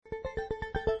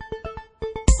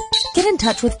Get in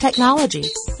touch with technology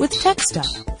with Tech Stuff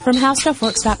from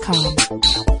HowStuffWorks.com.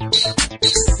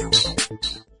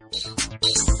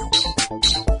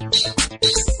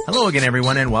 Hello again,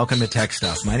 everyone, and welcome to Tech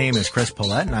Stuff. My name is Chris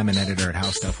Paulette, and I'm an editor at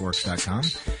HowStuffWorks.com.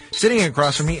 Sitting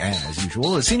across from me, as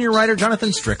usual, is senior writer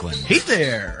Jonathan Strickland. Hey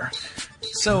there!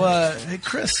 So, hey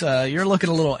Chris, you're looking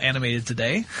a little animated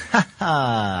today. Ha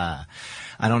ha!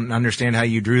 I don't understand how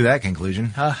you drew that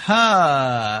conclusion. Ha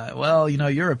ha! Well, you know,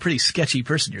 you're a pretty sketchy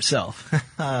person yourself.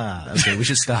 Okay, we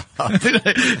should stop.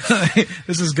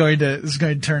 This is going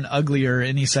to turn uglier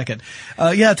any second.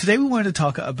 Today we wanted to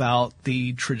talk about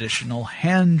the traditional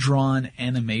hand-drawn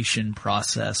animation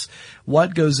process.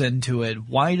 What goes into it?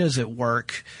 Why does it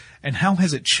work? And how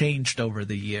has it changed over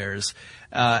the years?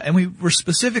 And we were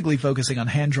specifically focusing on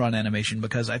hand-drawn animation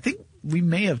because I think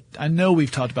I know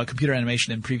we've talked about computer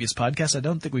animation in previous podcasts. I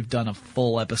don't think we've done a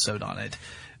full episode on it.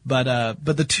 But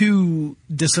the two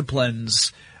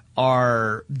disciplines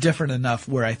are different enough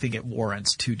where I think it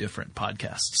warrants two different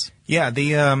podcasts. Yeah,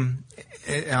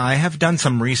 I have done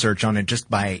some research on it just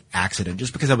by accident,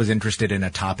 just because I was interested in a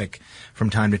topic from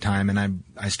time to time, and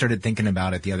I started thinking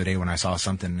about it the other day when I saw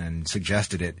something and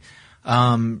suggested it.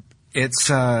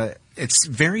 It's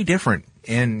very different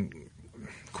in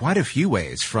quite a few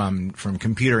ways from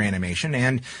computer animation,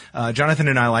 and Jonathan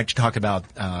and I like to talk about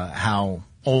how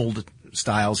old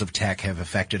styles of tech have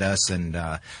affected us and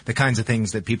the kinds of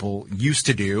things that people used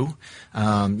to do.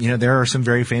 There are some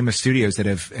very famous studios that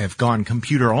have gone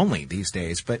computer only these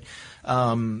days, but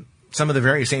some of the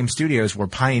very same studios were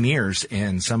pioneers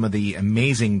in some of the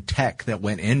amazing tech that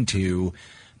went into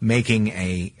making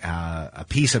a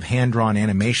piece of hand-drawn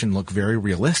animation look very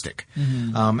realistic.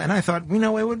 Mm-hmm. And I thought,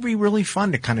 it would be really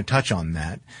fun to kind of touch on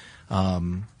that.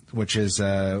 Which is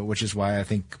why I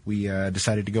think we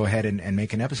decided to go ahead and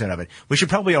make an episode of it. We should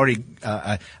probably already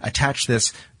attach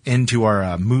this into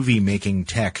our movie making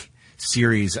tech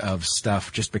series of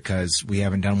stuff, just because we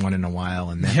haven't done one in a while,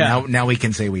 and then now we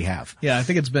can say we have. Yeah, I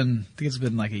think it's been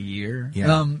like a year.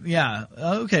 Yeah.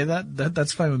 Okay,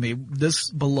 that's fine with me. This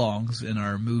belongs in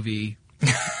our movie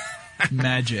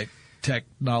magic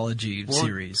technology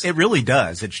series. It really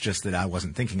does. It's just that I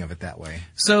wasn't thinking of it that way.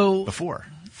 Before.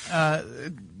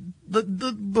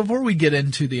 Before we get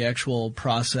into the actual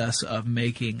process of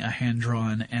making a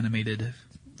hand-drawn animated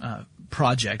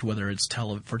project, whether it's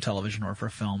for television or for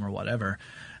film or whatever,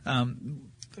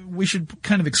 we should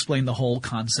kind of explain the whole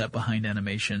concept behind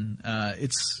animation.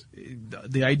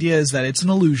 The idea is that it's an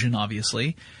illusion,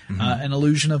 obviously, mm-hmm. An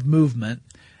illusion of movement,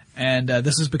 and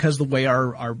this is because the way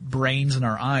our brains and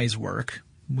our eyes work.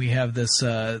 We have this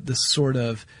sort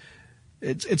of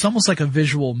It's almost like a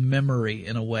visual memory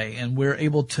in a way, and we're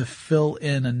able to fill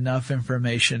in enough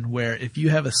information where if you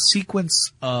have a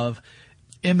sequence of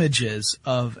images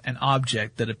of an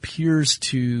object that appears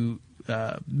to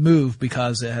move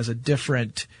because it has a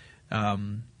different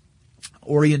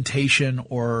orientation,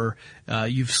 or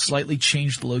you've slightly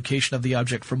changed the location of the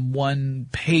object from one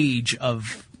page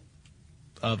of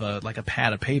like a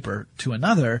pad of paper to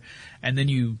another, and then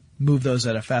you move those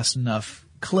at a fast enough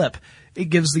clip, it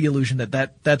gives the illusion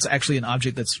that's actually an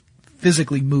object that's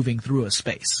physically moving through a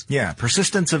space. Yeah,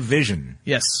 persistence of vision.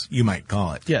 Yes. You might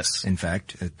call it. Yes. In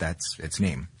fact, that's its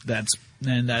name. That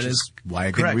is why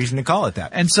a correct. Good reason to call it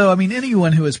that. And so,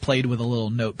 anyone who has played with a little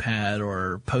notepad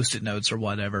or Post-it notes or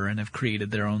whatever and have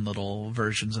created their own little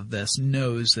versions of this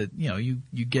knows that, you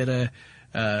get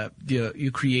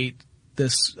you create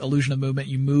this illusion of movement.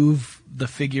 You move the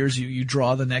figures. You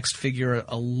draw the next figure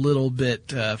a little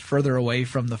bit further away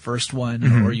from the first one,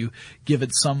 mm-hmm. or you give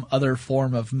it some other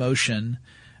form of motion.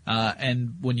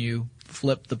 And when you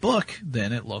flip the book,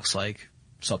 then it looks like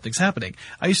something's happening.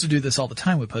 I used to do this all the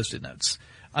time with Post-it notes.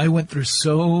 I went through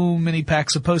so many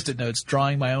packs of Post-it notes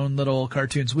drawing my own little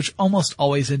cartoons, which almost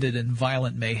always ended in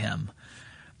violent mayhem.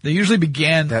 They usually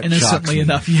began that innocently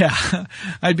enough. Yeah.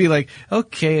 I'd be like,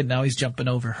 okay, and now he's jumping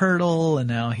over a hurdle, and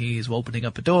now he's opening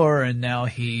up a door, and now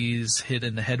he's hit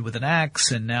in the head with an axe,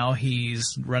 and now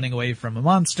he's running away from a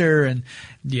monster, and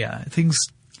yeah, things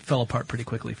fell apart pretty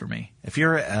quickly for me. If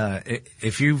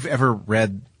you've ever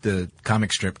read the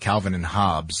comic strip Calvin and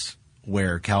Hobbes,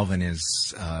 where Calvin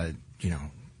is,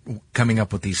 coming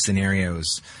up with these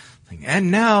scenarios,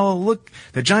 and now look,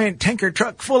 the giant tanker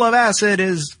truck full of acid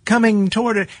is coming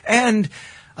toward it, and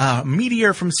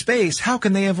meteor from space. How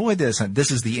can they avoid this? And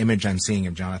this is the image I'm seeing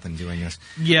of Jonathan doing this.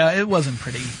 Yeah, it wasn't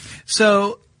pretty.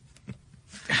 So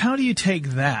how do you take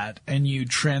that and you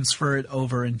transfer it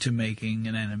over into making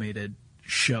an animated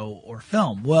show or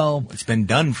film? Well, it's been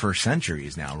done for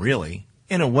centuries now, really.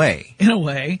 In a way.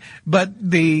 But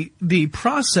the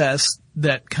process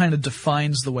that kind of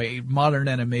defines the way modern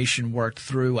animation worked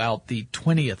throughout the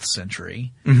 20th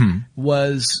century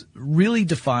was really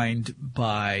defined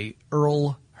by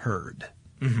Earl Hurd.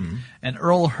 And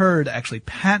Earl Hurd actually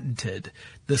patented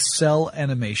the cell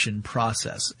animation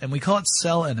process. And we call it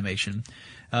cell animation.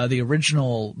 The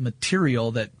original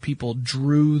material that people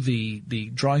drew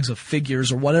the drawings of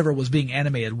figures or whatever was being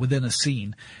animated within a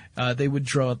scene, they would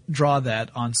draw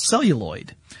that on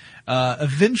celluloid.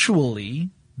 Eventually,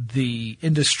 the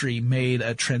industry made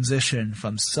a transition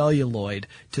from celluloid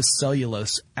to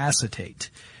cellulose acetate.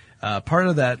 Part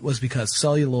of that was because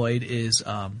celluloid is,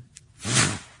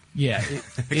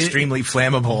 extremely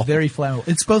flammable. Very flammable.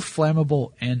 It's both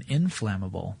flammable and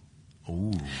inflammable.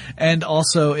 Ooh. And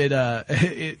also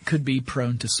it could be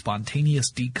prone to spontaneous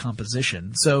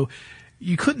decomposition. So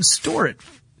you couldn't store it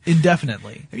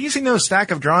indefinitely. Have you seen those stack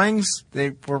of drawings?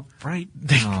 They were bright.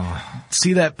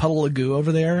 See that puddle of goo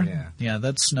over there? Yeah. Yeah,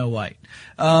 that's Snow White.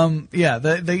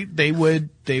 They would.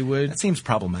 That seems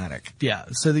problematic. Yeah,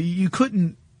 so you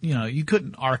couldn't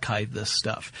archive this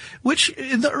stuff, which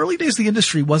in the early days of the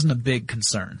industry wasn't a big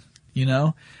concern.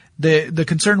 The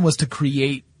concern was to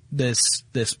create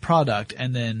this product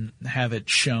and then have it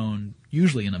shown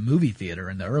usually in a movie theater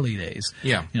in the early days.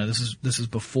 Yeah. This is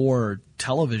before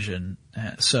television.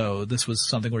 So this was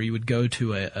something where you would go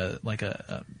to a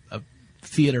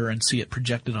theater and see it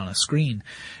projected on a screen.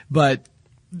 But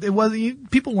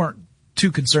people weren't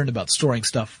too concerned about storing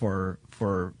stuff for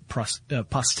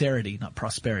posterity, not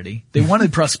prosperity. They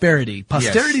wanted prosperity.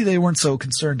 Posterity, yes. They weren't so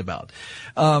concerned about.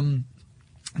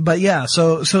 But yeah,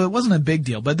 so it wasn't a big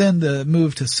deal. But then the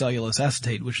move to cellulose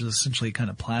acetate, which is essentially kind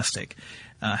of plastic,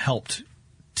 helped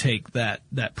take that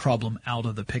problem out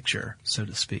of the picture, so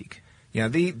to speak. Yeah,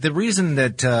 the reason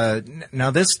that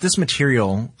now this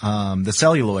material, the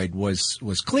celluloid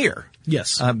was clear.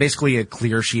 Yes. Basically a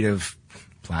clear sheet of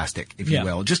plastic, if you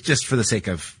will, just for the sake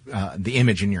of the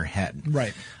image in your head.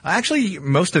 Right. Actually,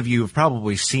 most of you have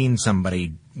probably seen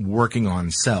somebody working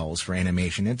on cells for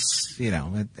animation. It's,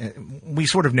 we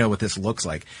sort of know what this looks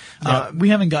like. We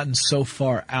haven't gotten so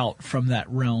far out from that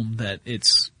realm that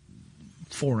it's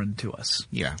foreign to us.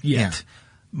 Yeah. Yet. Yeah.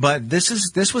 But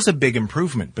this was a big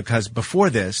improvement because before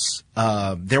this,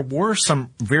 there were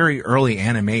some very early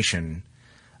animation,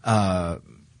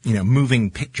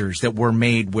 moving pictures that were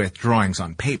made with drawings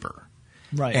on paper.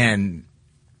 Right. And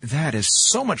that is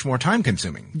so much more time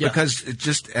consuming because it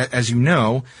just, as you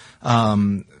know,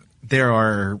 there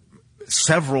are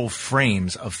several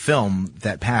frames of film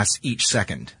that pass each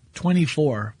second.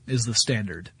 24 is the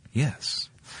standard. Yes.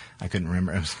 I couldn't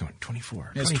remember. I was going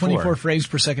 24. It's 24 frames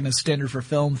per second is standard for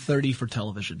film, 30 for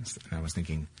television. I was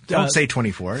thinking, don't say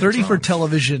 24. 30 for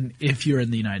television if you're in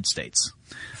the United States.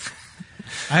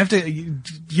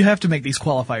 You have to make these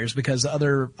qualifiers because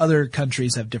other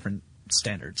countries have different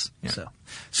standards. Yeah.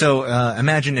 So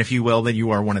imagine, if you will, that you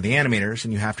are one of the animators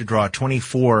and you have to draw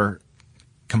 24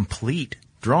 complete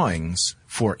drawings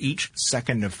for each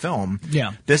second of film.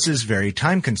 Yeah. This is very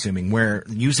time consuming, where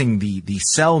using the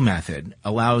cell method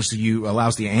allows the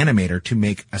animator to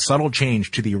make a subtle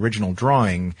change to the original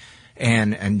drawing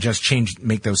and just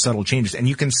make those subtle changes. And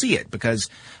you can see it because,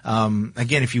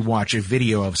 again, if you watch a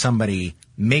video of somebody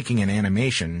making an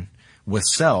animation with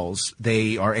cells,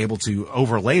 they are able to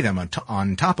overlay them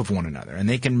on top of one another, and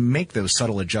they can make those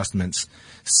subtle adjustments,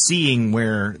 seeing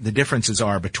where the differences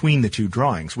are between the two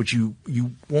drawings, which you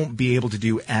won't be able to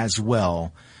do as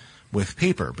well with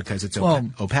paper because it's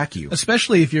opaque.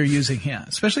 Especially if you're using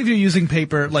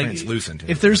paper, like translucent.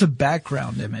 If there's a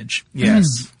background image,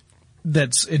 yes,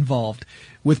 that's involved.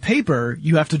 With paper,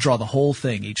 you have to draw the whole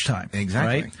thing each time.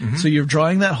 Exactly. Right? Mm-hmm. So you're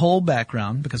drawing that whole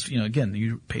background because,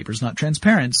 paper's not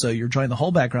transparent. So you're drawing the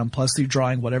whole background plus you're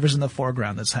drawing whatever's in the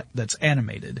foreground that's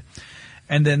animated.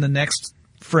 And then the next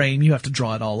frame, you have to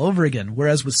draw it all over again.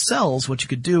 Whereas with cells, what you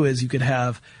could do is you could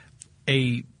have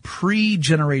a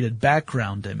pre-generated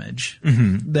background image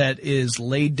that is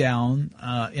laid down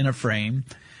in a frame.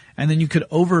 And then you could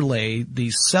overlay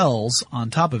these cells on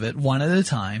top of it one at a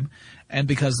time. And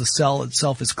because the cell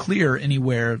itself is clear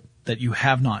anywhere that you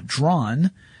have not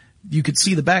drawn, you could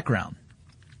see the background.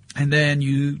 And then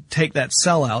you take that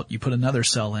cell out, you put another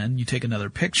cell in, you take another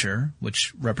picture,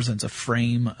 which represents a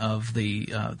frame of the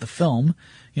film.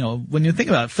 When you think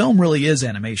about it, film really is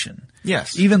animation.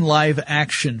 Yes. Even live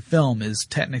action film is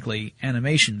technically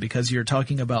animation because you're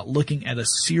talking about looking at a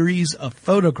series of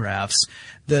photographs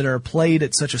that are played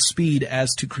at such a speed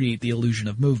as to create the illusion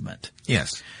of movement.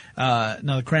 Yes.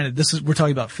 Now, granted, we're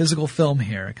talking about physical film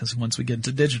here because once we get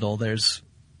into digital, there's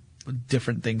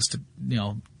different things to,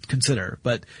 consider.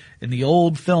 But in the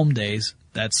old film days,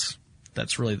 that's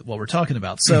really what we're talking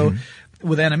about. So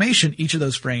with animation, each of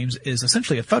those frames is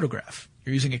essentially a photograph.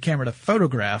 You're using a camera to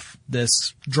photograph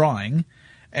this drawing.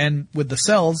 And with the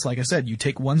cells, like I said, you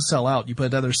take one cell out, you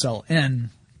put another cell in,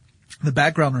 the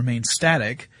background remains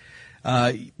static.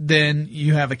 Then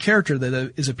you have a character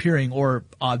that is appearing, or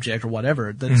object or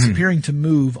whatever, that's appearing to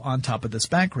move on top of this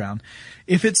background.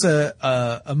 If it's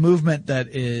a movement that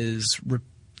is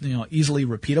easily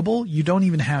repeatable, you don't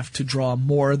even have to draw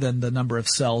more than the number of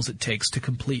cells it takes to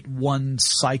complete one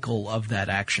cycle of that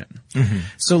action.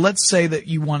 So let's say that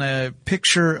you want to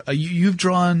picture, you've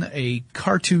drawn a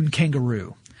cartoon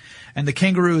kangaroo, and the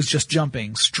kangaroo is just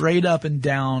jumping straight up and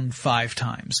down 5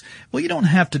 times. Well, you don't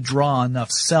have to draw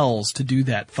enough cells to do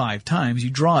that 5 times. You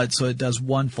draw it so it does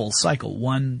one full cycle,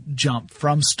 one jump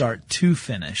from start to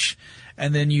finish.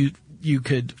 And then you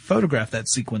could photograph that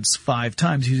sequence 5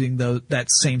 times using that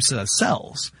same set of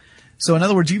cells. So in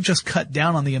other words, you've just cut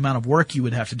down on the amount of work you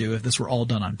would have to do if this were all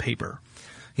done on paper.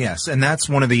 Yes, and that's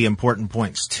one of the important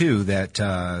points too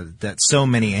that so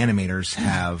many animators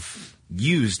have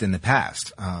used in the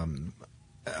past.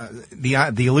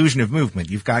 The illusion of movement.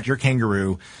 You've got your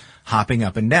kangaroo hopping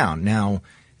up and down. Now,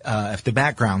 if the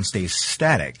background stays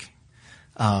static,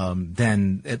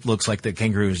 then it looks like the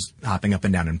kangaroo is hopping up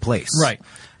and down in place. Right.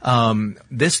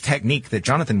 This technique that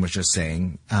Jonathan was just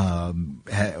saying,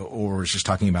 or was just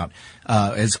talking about,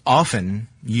 is often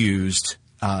used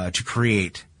to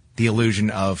create the illusion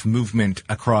of movement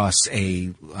across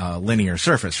a linear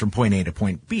surface from point A to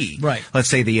point B. Right. Let's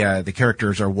say the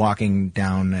characters are walking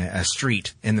down a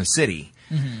street in the city.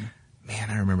 Man,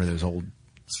 I remember those old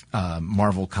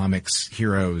Marvel Comics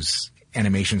heroes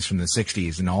animations from the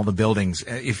 60s and all the buildings.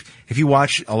 If you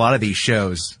watch a lot of these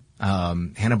shows,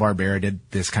 Hanna-Barbera did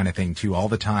this kind of thing too all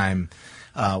the time,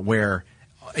 where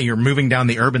you're moving down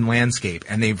the urban landscape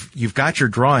and you've got your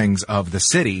drawings of the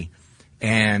city.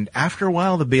 And after a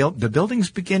while, the buildings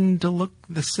begin to look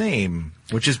the same,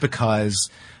 which is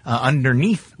because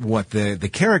underneath what the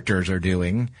characters are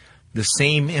doing, the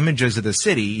same images of the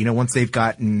city, once they've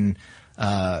gotten,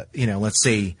 let's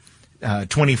say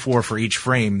 24 for each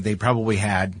frame, they probably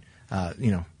had,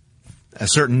 a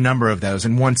certain number of those.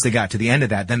 And once they got to the end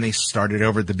of that, then they started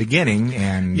over at the beginning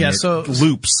and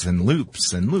loops and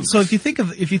loops and loops. So if you think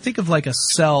of like a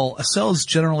cell is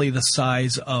generally the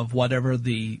size of whatever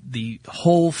the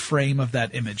whole frame of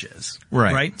that image is.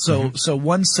 Right. Right? So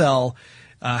one cell,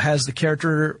 has the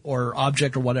character or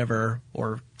object or whatever,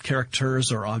 or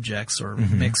characters or objects or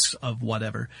mix of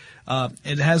whatever.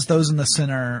 It has those in the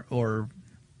center, or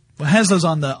it has those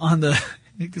on the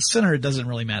center. It doesn't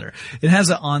really matter. It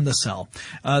has it on the cell.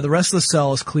 The rest of the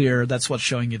cell is clear. That's what's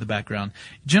showing you the background.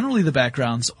 Generally, the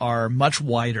backgrounds are much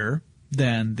wider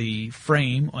than the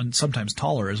frame, and sometimes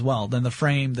taller as well, than the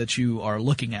frame that you are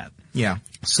looking at. Yeah.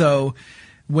 So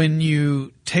when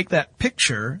you take that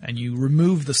picture and you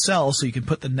remove the cell so you can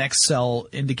put the next cell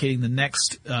indicating the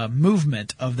next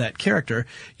movement of that character,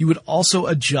 you would also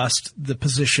adjust the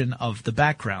position of the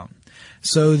background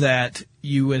so that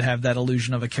you would have that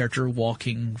illusion of a character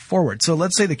walking forward. So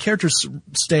let's say the character's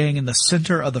staying in the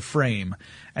center of the frame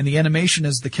and the animation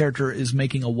is the character is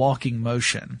making a walking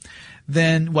motion.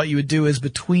 Then what you would do is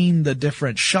between the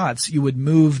different shots, you would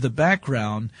move the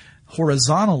background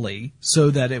horizontally so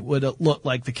that it would look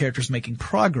like the character's making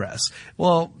progress.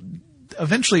 Well,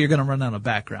 eventually you're going to run out of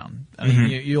background. I mean,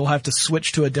 you'll have to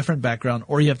switch to a different background,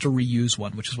 or you have to reuse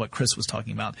one, which is what Chris was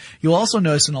talking about. You'll also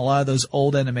notice in a lot of those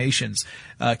old animations,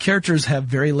 characters have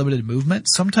very limited movement.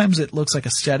 Sometimes it looks like a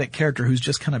static character who's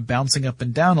just kind of bouncing up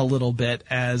and down a little bit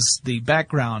as the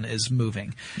background is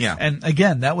moving. Yeah. And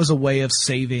again, that was a way of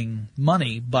saving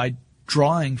money by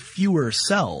drawing fewer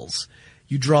cells.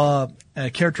 You draw a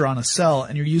character on a cell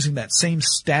and you're using that same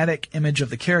static image of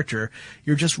the character.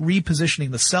 You're just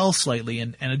repositioning the cell slightly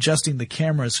and adjusting the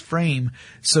camera's frame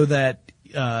so that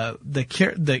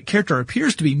the character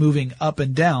appears to be moving up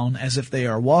and down as if they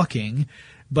are walking,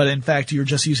 but in fact you're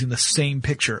just using the same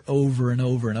picture over and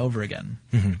over and over again.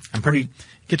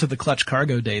 Get to the Clutch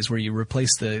Cargo days where you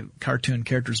replace the cartoon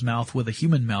character's mouth with a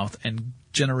human mouth and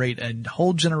generate a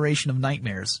whole generation of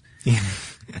nightmares.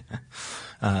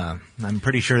 I'm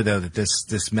pretty sure though that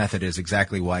this method is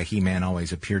exactly why He-Man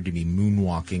always appeared to be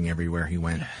moonwalking everywhere he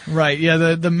went. Right.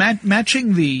 Yeah.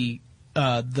 Matching the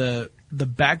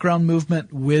background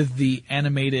movement with the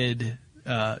animated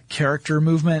character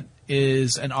movement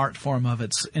is an art form of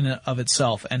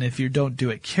itself. And if you don't do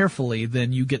it carefully,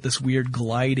 then you get this weird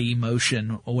glidey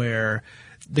motion where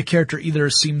the character either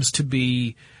seems to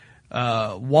be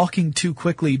walking too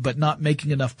quickly but not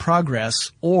making enough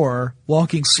progress, or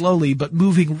walking slowly but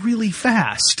moving really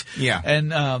fast. Yeah.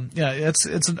 And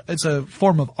it's a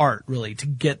form of art, really, to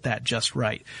get that just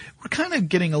right. We're kind of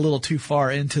getting a little too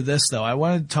far into this, though. I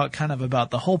wanted to talk kind of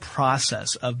about the whole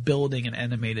process of building an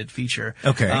animated feature.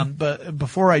 Okay. But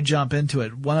before I jump into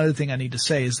it, one other thing I need to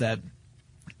say is that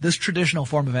this traditional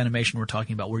form of animation we're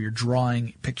talking about, where you're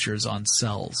drawing pictures on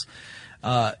cells,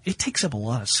 it takes up a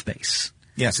lot of space.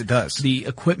 Yes, it does. The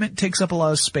equipment takes up a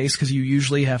lot of space because you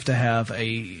usually have to have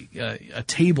a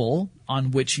table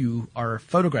on which you are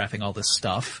photographing all this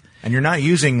stuff. And you're not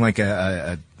using like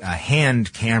a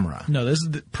hand camera. No, this is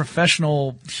the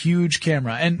professional, huge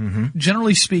camera. And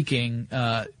generally speaking,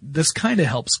 this kind of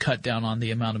helps cut down on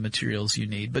the amount of materials you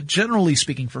need. But generally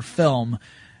speaking, for film,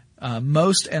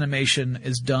 most animation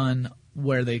is done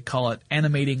where they call it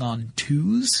animating on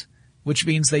twos, which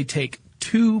means they take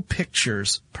 2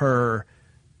 pictures per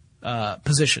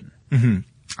position.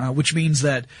 Which means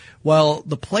that while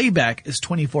the playback is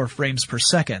 24 frames per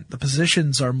second, the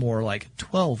positions are more like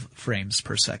 12 frames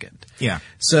per second. Yeah.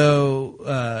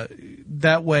 So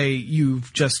that way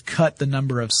you've just cut the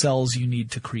number of cells you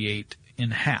need to create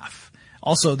in half.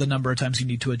 Also, the number of times you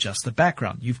need to adjust the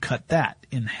background, you've cut that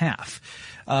in half.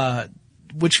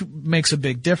 Which makes a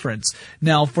big difference.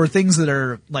 Now, for things that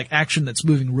are like action that's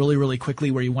moving really, really quickly,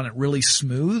 where you want it really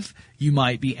smooth, you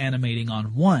might be animating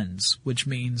on ones, which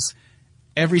means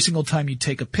every single time you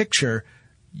take a picture,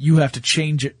 you have to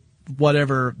change it,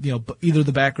 whatever, either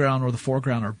the background or the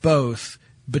foreground or both,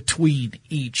 between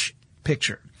each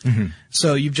picture.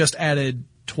 So you've just added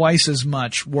twice as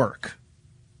much work.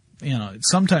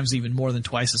 Sometimes even more than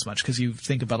twice as much, because you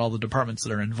think about all the departments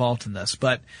that are involved in this.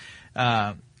 But,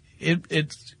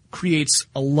 it creates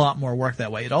a lot more work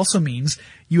that way. It also means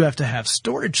you have to have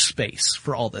storage space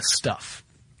for all this stuff.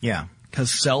 Yeah.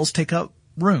 Because cells take up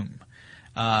room.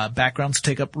 Backgrounds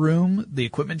take up room. The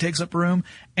equipment takes up room.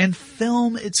 And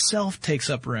film itself takes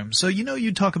up room. So,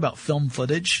 you talk about film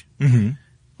footage.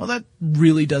 Well, that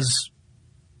really does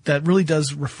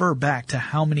refer back to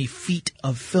how many feet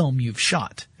of film you've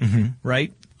shot.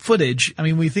 Right? Footage. I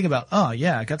mean, when you think about,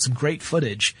 I got some great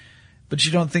footage. But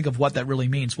you don't think of what that really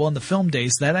means. Well, in the film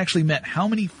days, that actually meant how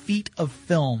many feet of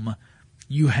film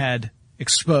you had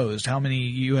exposed, how many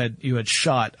you had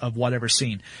shot of whatever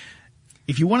scene.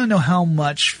 If you want to know how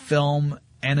much film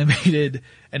an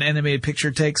animated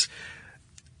picture takes,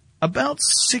 about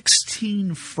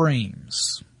 16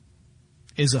 frames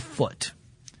is a foot.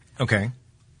 Okay.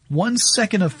 1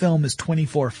 second of film is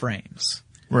 24 frames.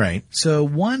 Right. So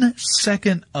 1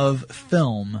 second of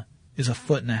film is a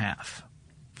foot and a half.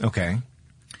 Okay.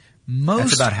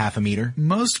 That's about half a meter.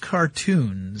 Most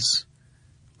cartoons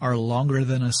are longer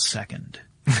than a second.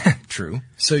 True.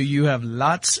 So you have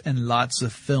lots and lots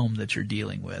of film that you're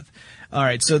dealing with. All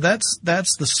right, so that's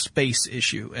the space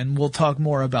issue, and we'll talk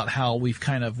more about how we've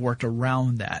kind of worked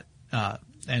around that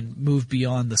and moved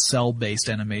beyond the cell-based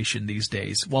animation these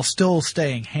days while still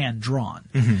staying hand-drawn.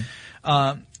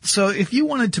 So if you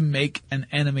wanted to make an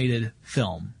animated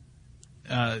film,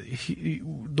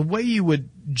 the way you would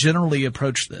generally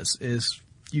approach this is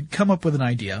you'd come up with an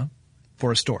idea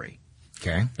for a story.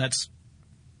 Okay. That's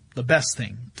the best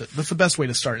thing. That's the best way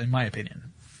to start, in my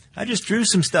opinion. I just drew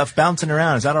some stuff bouncing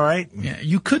around. Is that all right? Yeah,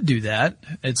 you could do that.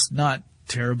 It's not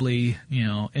terribly,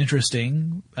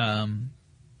 interesting,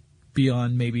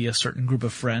 beyond maybe a certain group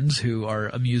of friends who are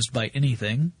amused by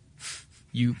anything.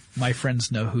 My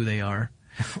friends know who they are.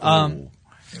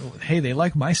 Hey, they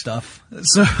like my stuff.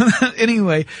 So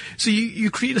anyway, so you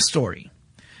create a story,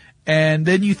 and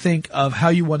then you think of how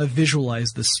you want to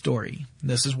visualize this story.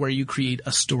 This is where you create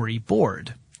a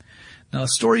storyboard. Now, a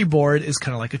storyboard is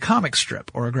kind of like a comic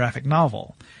strip or a graphic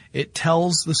novel. It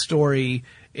tells the story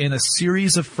in a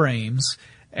series of frames,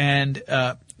 and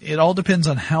it all depends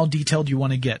on how detailed you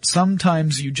want to get.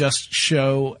 Sometimes you just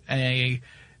show a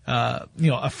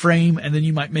frame, and then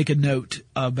you might make a note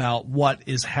about what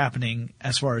is happening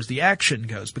as far as the action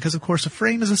goes. Because, of course, a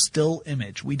frame is a still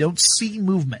image. We don't see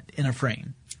movement in a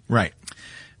frame. Right.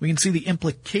 We can see the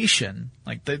implication,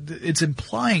 like it's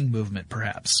implying movement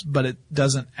perhaps, but it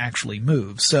doesn't actually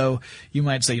move. So you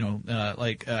might say,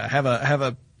 have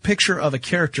a picture of a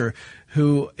character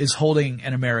who is holding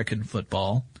an American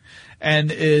football,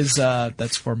 and is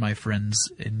that's for my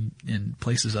friends in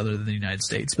places other than the United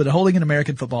States, but holding an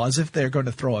American football as if they're going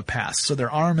to throw a pass. So their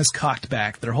arm is cocked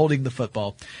back, they're holding the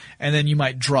football, and then you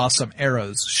might draw some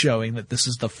arrows showing that this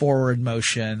is the forward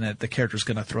motion, that the character's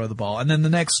going to throw the ball. And then the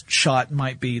next shot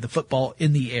might be the football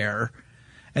in the air,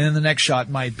 And then the next shot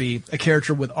might be a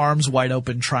character with arms wide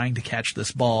open trying to catch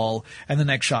this ball. And the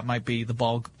next shot might be the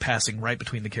ball passing right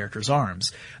between the character's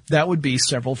arms. That would be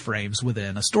several frames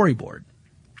within a storyboard.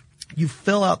 You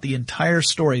fill out the entire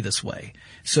story this way.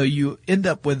 So you end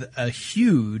up with a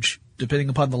huge, depending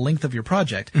upon the length of your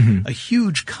project, a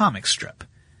huge comic strip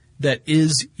that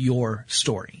is your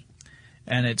story.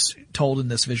 And it's told in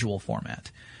this visual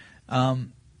format.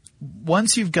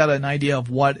 Once you've got an idea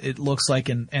of what it looks like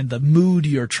and the mood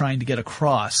you're trying to get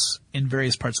across in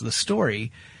various parts of the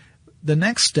story, the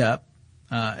next step,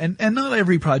 and not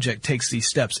every project takes these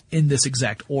steps in this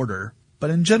exact order, but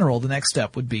in general, the next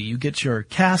step would be you get your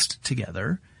cast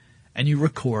together and you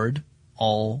record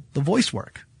all the voice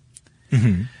work.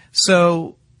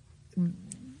 So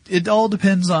it all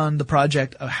depends on the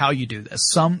project of how you do this.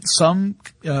 Some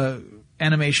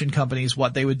animation companies,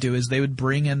 what they would do is they would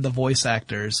bring in the voice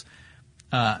actors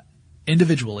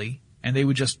individually, and they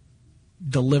would just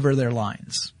deliver their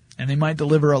lines. And they might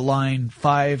deliver a line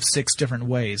 5, 6 different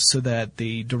ways so that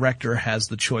the director has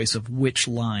the choice of which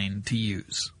line to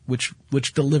use, which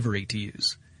delivery to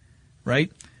use.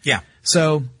 Right? Yeah.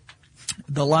 So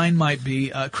the line might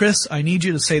be, Chris, I need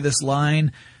you to say this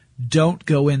line, don't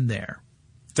go in there.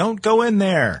 Don't go in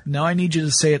there. Now I need you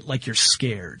to say it like you're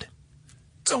scared.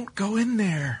 Don't go in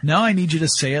there. Now I need you to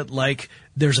say it like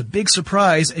there's a big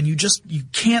surprise and you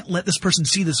can't let this person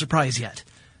see the surprise yet.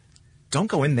 Don't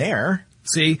go in there.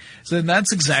 See? So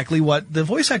that's exactly what the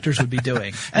voice actors would be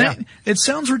doing. And it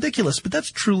sounds ridiculous, but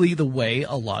that's truly the way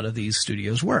a lot of these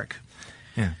studios work.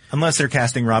 Yeah. Unless they're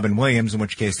casting Robin Williams, in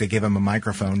which case they give him a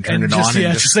microphone, turn it on, and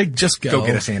and just go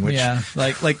get a sandwich. Yeah.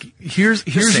 Like here's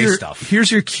say your stuff.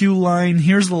 Here's your cue line,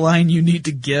 here's the line you need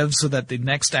to give so that the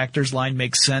next actor's line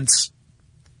makes sense.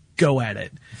 Go at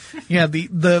it. Yeah,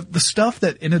 the stuff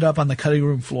that ended up on the cutting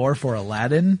room floor for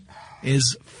Aladdin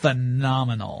is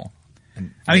phenomenal.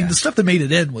 I mean, the stuff that made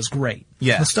it in was great.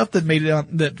 Yeah. The stuff that made it on,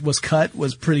 that was cut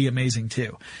was pretty amazing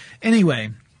too.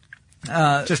 Anyway,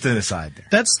 just an aside there.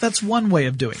 that's one way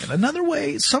of doing it. Another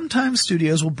way, sometimes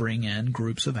studios will bring in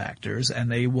groups of actors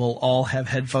and they will all have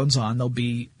headphones on. They'll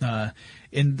be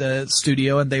in the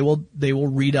studio and they will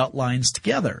read out lines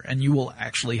together, and you will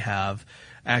actually have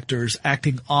actors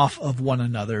acting off of one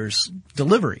another's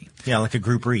delivery. Yeah, like a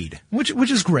group read. Which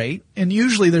is great. And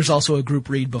usually there's also a group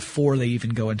read before they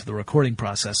even go into the recording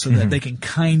process so that they can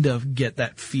kind of get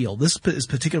that feel. This is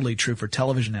particularly true for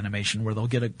television animation, where they'll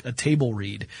get a table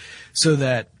read so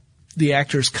that the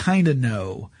actors kind of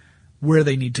know where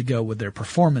they need to go with their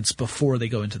performance before they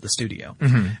go into the studio.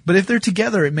 But if they're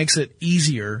together, it makes it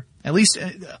easier, at least,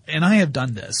 and I have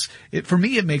done this, for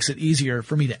me it makes it easier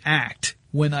for me to act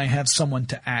when I have someone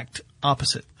to act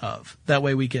opposite of. That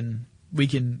way we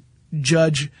can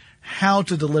judge how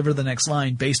to deliver the next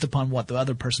line based upon what the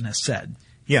other person has said.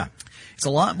 Yeah. It's a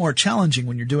lot more challenging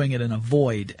when you're doing it in a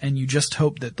void and you just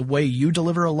hope that the way you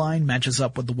deliver a line matches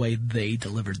up with the way they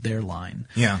delivered their line.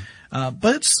 Yeah.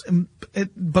 But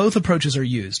both approaches are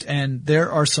used, and there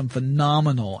are some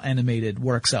phenomenal animated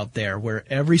works out there where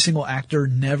every single actor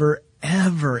never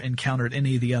ever encountered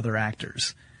any of the other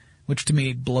actors, which to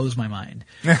me blows my mind.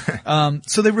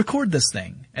 So they record this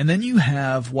thing, and then you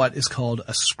have what is called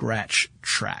a scratch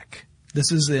track.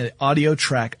 This is the audio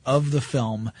track of the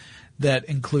film that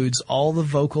includes all the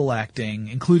vocal acting,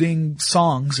 including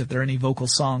songs, if there are any vocal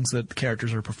songs that the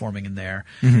characters are performing in there,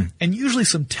 and usually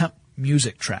some temp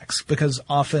music tracks, because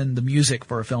often the music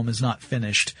for a film is not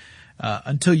finished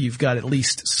until you've got at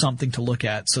least something to look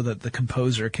at so that the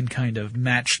composer can kind of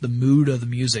match the mood of the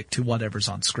music to whatever's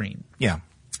on screen. Yeah.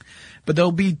 But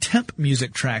there'll be temp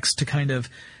music tracks to kind of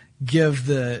give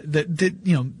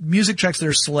music tracks that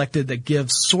are selected that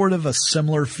give sort of a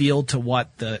similar feel to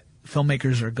what the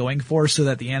filmmakers are going for, so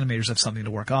that the animators have something to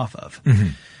work off of.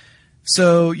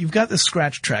 So you've got this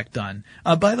scratch track done.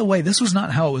 By the way, this was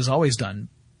not how it was always done.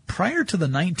 Prior to the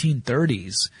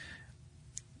 1930s,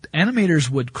 animators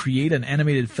would create an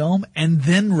animated film and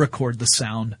then record the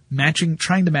sound,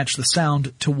 trying to match the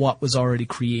sound to what was already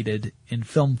created in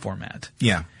film format.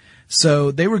 Yeah.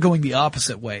 So they were going the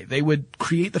opposite way. They would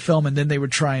create the film and then they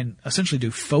would try and essentially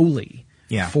do Foley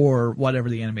for whatever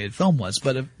the animated film was.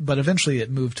 But eventually it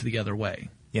moved to the other way.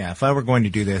 Yeah. If I were going to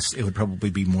do this, it would probably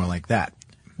be more like that.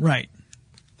 Right.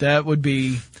 That would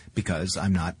be... Because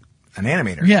I'm not an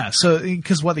animator. Yeah. So,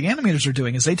 because what the animators are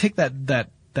doing is they take that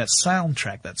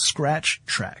soundtrack, that scratch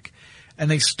track,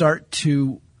 and they start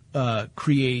to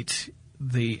create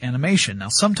the animation. Now,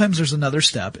 sometimes there's another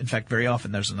step. In fact, very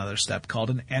often there's another step called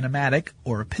an animatic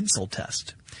or a pencil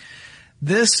test.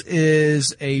 This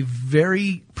is a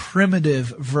very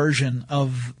primitive version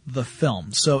of the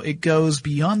film. So it goes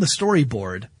beyond the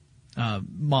storyboard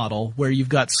model where you've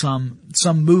got some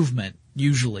movement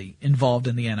usually involved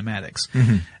in the animatics.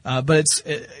 But it's,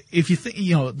 if you think,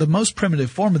 the most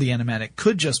primitive form of the animatic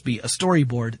could just be a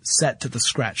storyboard set to the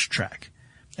scratch track.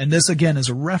 And this again is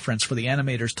a reference for the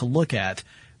animators to look at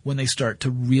when they start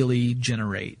to really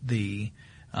generate the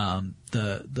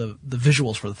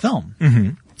visuals for the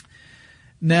film.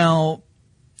 Now,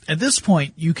 at this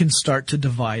point, you can start to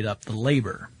divide up the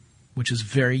labor, which is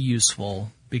very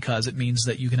useful because it means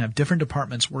that you can have different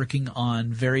departments working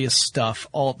on various stuff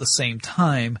all at the same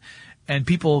time, and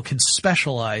people can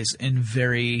specialize in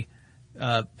very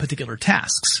particular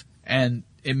tasks, and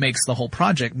it makes the whole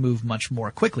project move much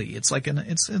more quickly. It's like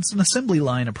it's an assembly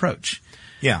line approach.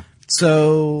 Yeah.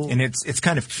 So, and it's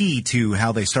kind of key to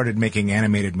how they started making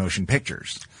animated motion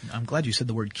pictures. I'm glad you said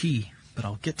the word key, but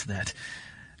I'll get to that.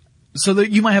 So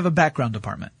that you might have a background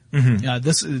department.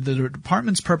 The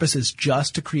department's purpose is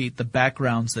just to create the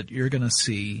backgrounds that you're going to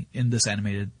see in this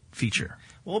animated feature.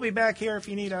 We'll be back here if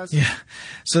you need us. Yeah.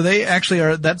 So they actually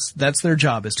are, that's their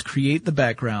job, is to create the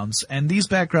backgrounds. And these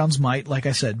backgrounds might, like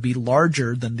I said, be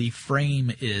larger than the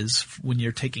frame is when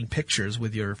you're taking pictures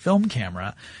with your film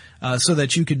camera, so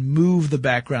that you can move the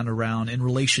background around in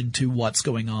relation to what's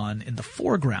going on in the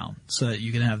foreground, so that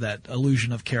you can have that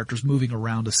illusion of characters moving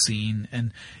around a scene,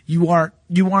 and you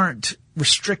aren't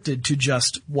restricted to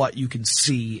just what you can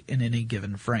see in any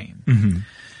given frame.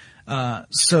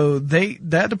 So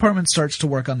that department starts to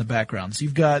work on the backgrounds.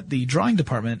 You've got the drawing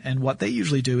department, and what they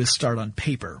usually do is start on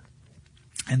paper,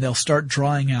 and they'll start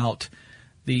drawing out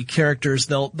the characters.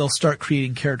 They'll start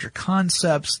creating character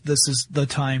concepts. This is the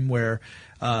time where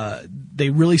they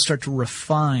really start to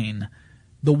refine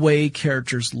the way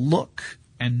characters look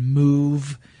and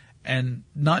move, and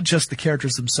not just the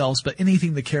characters themselves, but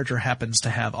anything the character happens to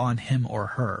have on him or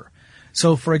her.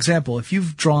 So, for example, if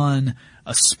you've drawn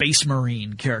a space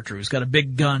marine character who's got a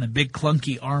big gun and big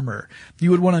clunky armor, you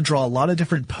would want to draw a lot of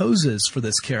different poses for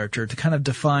this character to kind of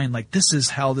define, like, this is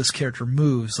how this character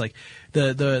moves. Like,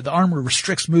 the armor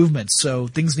restricts movement, so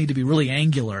things need to be really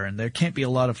angular, and there can't be a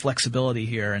lot of flexibility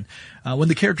here. And when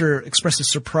the character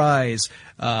expresses surprise,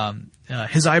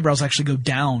 his eyebrows actually go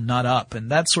down, not up,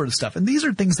 and that sort of stuff. And these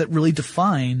are things that really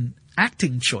define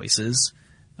acting choices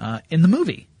in the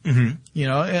movie.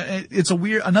 It's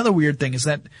another weird thing is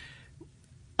that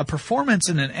a performance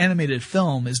in an animated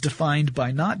film is defined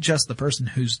by not just the person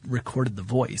who's recorded the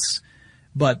voice,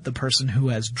 but the person who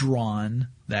has drawn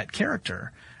that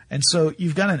character. And so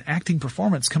you've got an acting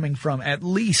performance coming from at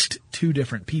least two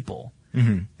different people,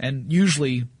 and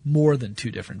usually more than two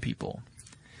different people.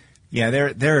 Yeah,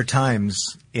 there are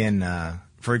times in,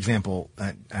 for example,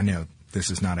 I know this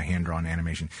is not a hand-drawn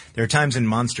animation. There are times in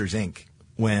Monsters, Inc.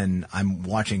 when I'm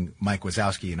watching Mike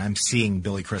Wazowski and I'm seeing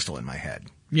Billy Crystal in my head.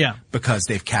 Yeah. Because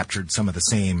they've captured some of the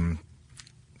same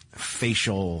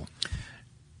facial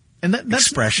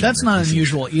expression. That's not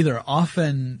unusual either.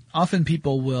 Often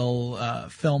people will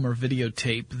film or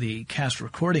videotape the cast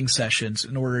recording sessions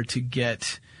in order to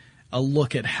get a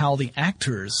look at how the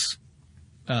actors,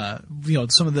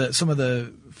 some of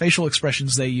the facial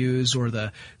expressions they use or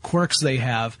the quirks they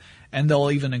have, and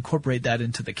they'll even incorporate that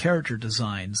into the character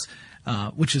designs.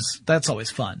 That's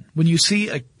always fun. When you see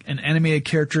an animated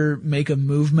character make a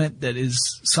movement that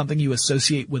is something you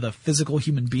associate with a physical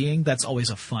human being, that's always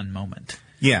a fun moment.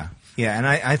 Yeah, and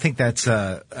I think that's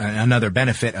another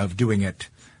benefit of doing it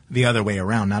the other way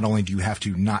around. Not only do you have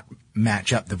to not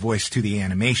match up the voice to the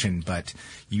animation, but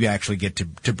you actually get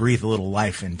to breathe a little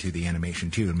life into the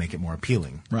animation too and make it more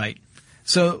appealing. Right.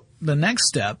 So the next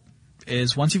step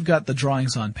is, once you've got the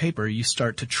drawings on paper, you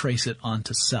start to trace it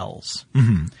onto cells.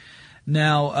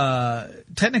 Now,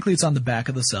 technically it's on the back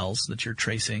of the cells that you're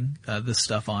tracing this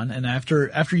stuff on, and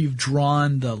after you've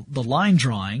drawn the line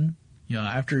drawing,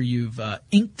 after you've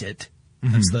inked it,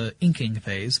 that's the inking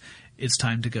phase, it's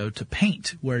time to go to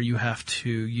paint, where you have to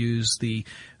use the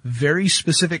very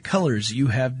specific colors you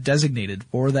have designated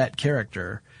for that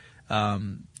character.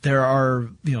 There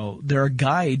are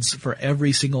guides for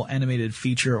every single animated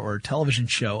feature or television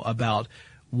show about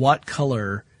what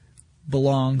color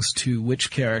belongs to which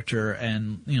character,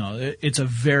 and it's a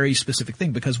very specific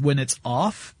thing, because when it's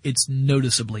off, it's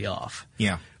noticeably off.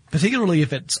 Yeah. Particularly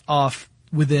if it's off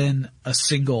within a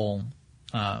single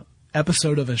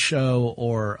episode of a show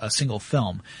or a single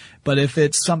film. But if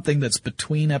it's something that's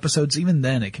between episodes, even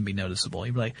then it can be noticeable.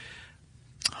 You'd be like,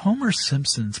 Homer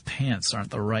Simpson's pants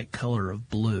aren't the right color of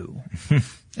blue. And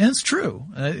it's true.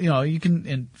 You can,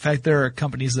 in fact, there are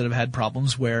companies that have had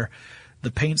problems where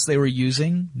the paints they were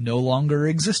using no longer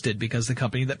existed because the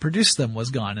company that produced them was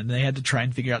gone, and they had to try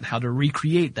and figure out how to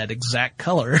recreate that exact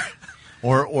color.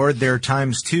 Or there are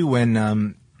times too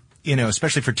when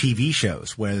especially for TV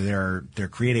shows where they're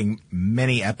creating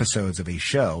many episodes of a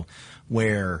show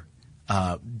where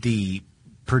the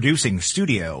producing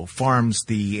studio farms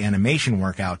the animation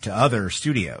work out to other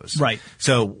studios. Right.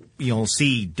 So you'll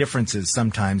see differences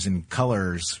sometimes in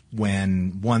colors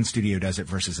when one studio does it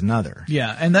versus another.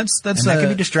 Yeah, and that can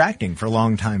be distracting for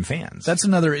longtime fans. That's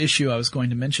another issue I was going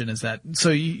to mention is that,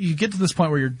 so you get to this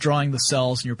point where you're drawing the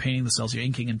cells and you're painting the cells, you're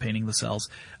inking and painting the cells.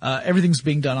 Everything's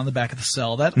being done on the back of the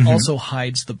cell. That also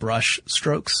hides the brush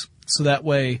strokes. So that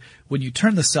way, when you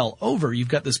turn the cell over, you've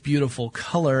got this beautiful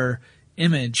color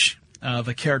image of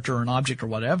a character or an object or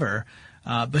whatever,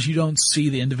 but you don't see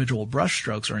the individual brush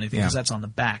strokes or anything because that's on the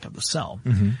back of the cell.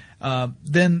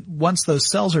 Then once those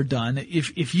cells are done,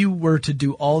 if you were to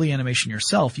do all the animation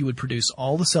yourself, you would produce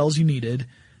all the cells you needed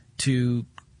to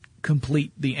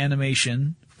complete the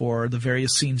animation for the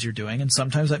various scenes you're doing. And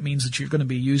sometimes that means that you're going to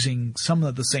be using some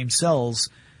of the same cells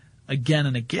again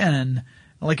and again.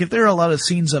 Like if there are a lot of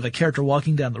scenes of a character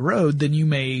walking down the road, then you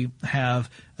may have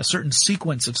a certain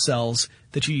sequence of cells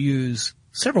that you use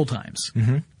several times.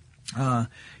 You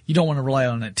don't want to rely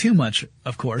on it too much,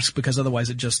 of course, because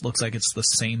otherwise it just looks like it's the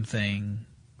same thing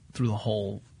through the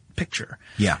whole picture.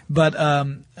 Yeah. But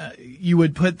you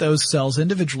would put those cells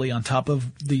individually on top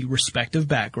of the respective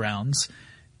backgrounds,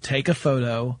 take a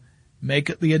photo,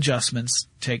 make the adjustments,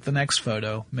 take the next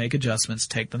photo, make adjustments,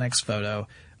 take the next photo,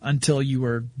 until you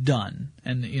were done.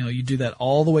 And, you do that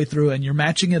all the way through and you're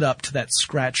matching it up to that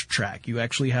scratch track. You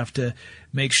actually have to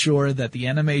make sure that the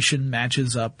animation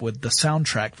matches up with the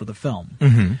soundtrack for the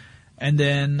film. And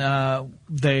then,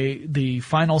 the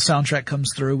final soundtrack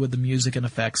comes through with the music and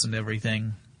effects and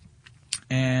everything.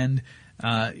 And,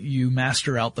 you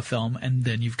master out the film and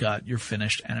then you've got your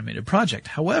finished animated project.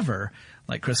 However,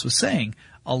 like Chris was saying,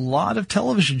 a lot of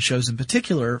television shows in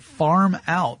particular farm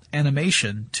out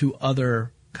animation to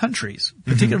other countries,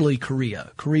 particularly Korea.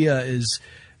 Korea is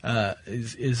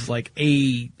like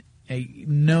a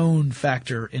known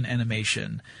factor in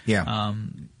animation. Yeah.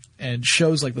 And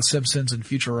shows like The Simpsons and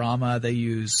Futurama, they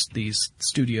use these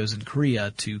studios in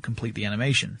Korea to complete the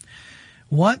animation.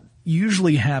 What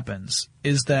usually happens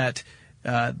is that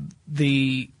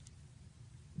the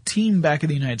team back in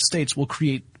the United States will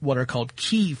create what are called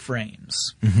keyframes.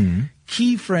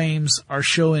 Keyframes are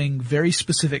showing very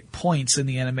specific points in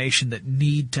the animation that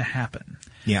need to happen.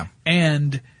 Yeah.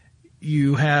 And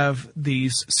you have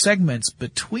these segments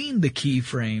between the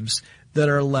keyframes that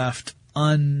are left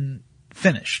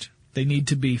unfinished. They need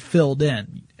to be filled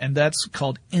in, and that's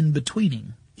called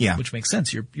in-betweening. Yeah. Which makes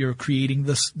sense. You're creating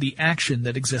the action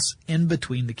that exists in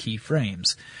between the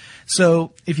keyframes.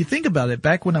 So if you think about it,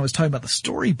 back when I was talking about the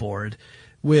storyboard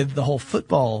with the whole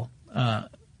football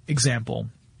example,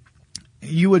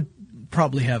 you would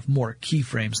probably have more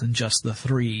keyframes than just the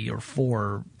 3 or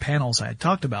 4 panels I had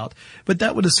talked about, but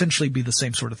that would essentially be the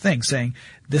same sort of thing, saying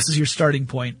this is your starting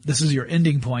point, this is your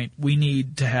ending point, we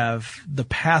need to have the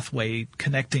pathway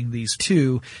connecting these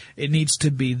two, it needs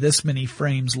to be this many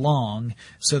frames long,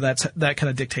 so that kind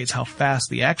of dictates how fast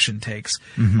the action takes.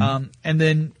 And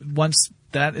then once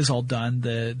that is all done,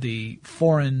 the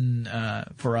foreign,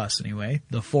 for us anyway,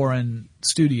 the foreign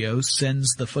studio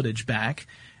sends the footage back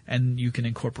and you can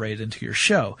incorporate it into your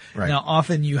show. Right. Now,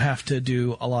 often you have to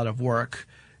do a lot of work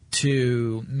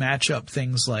to match up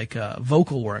things like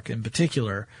vocal work in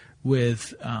particular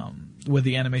with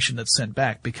the animation that's sent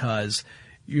back, because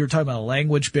you're talking about a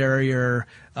language barrier.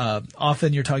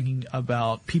 Often you're talking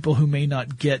about people who may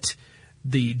not get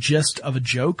the gist of a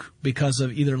joke because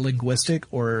of either linguistic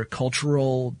or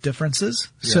cultural differences.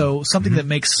 Yeah. So something that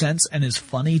makes sense and is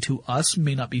funny to us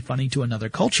may not be funny to another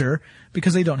culture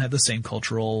because they don't have the same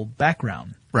cultural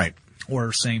background. Right.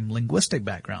 Or same linguistic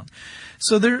background.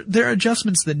 So there are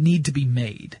adjustments that need to be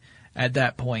made at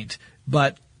that point.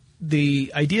 But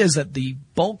the idea is that the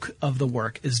bulk of the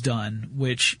work is done,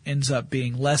 which ends up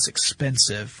being less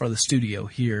expensive for the studio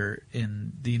here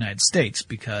in the United States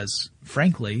because,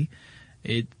 frankly,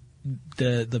 the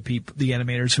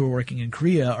animators who are working in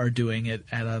Korea are doing it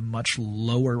at a much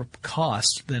lower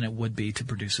cost than it would be to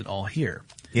produce it all here.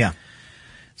 Yeah.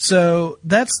 So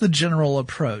that's the general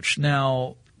approach.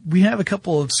 Now, we have a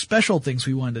couple of special things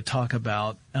we wanted to talk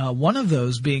about. One of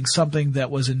those being something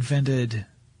that was invented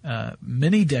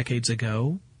many decades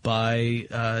ago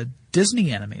by Disney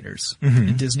animators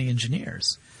and Disney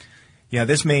engineers. Yeah,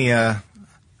 this may.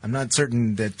 I'm not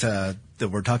certain that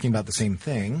we're talking about the same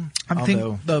thing. I think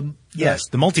the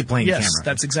multiplane camera. Yes,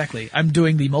 that's exactly. I'm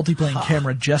doing the multiplane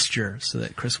camera gesture so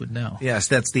that Chris would know. Yes,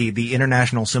 that's the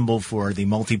international symbol for the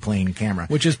multiplane camera,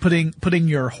 which is putting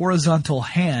your horizontal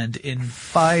hand in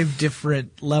 5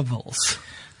 different levels.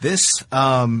 This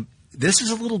this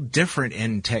is a little different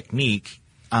in technique,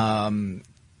 and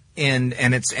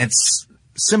it's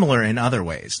similar in other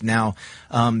ways. Now,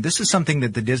 this is something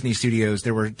that the Disney studios,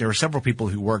 there were several people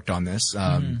who worked on this.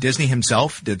 Disney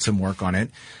himself did some work on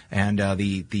it, and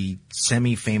the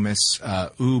semi-famous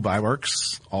Oob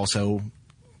Iwerks also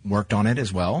worked on it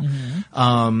as well.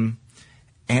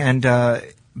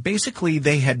 Basically,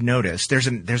 they had noticed there's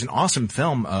an awesome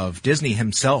film of Disney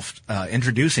himself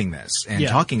introducing this and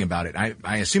talking about it.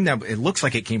 I assume that it looks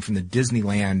like it came from the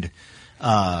Disneyland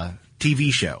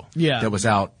TV show that was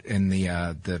out in the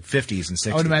 50s and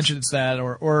 60s. I would imagine it's that,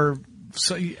 or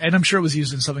so, and I'm sure it was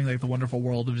used in something like The Wonderful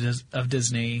World of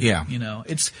Disney. Yeah, you know,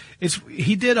 it's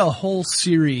he did a whole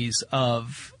series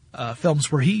of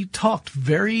films where he talked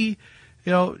very,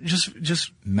 you know,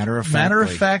 just matter of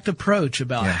fact approach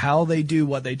about how they do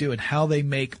what they do and how they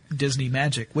make Disney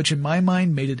magic, which in my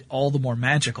mind made it all the more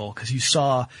magical because you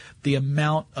saw the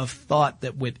amount of thought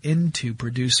that went into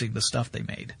producing the stuff they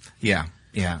made. Yeah,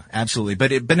 absolutely.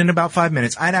 But in about 5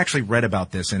 minutes, I'd actually read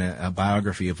about this in a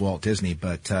biography of Walt Disney,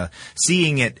 but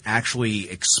seeing it actually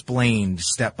explained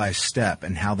step by step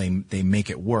and how they make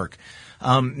it work.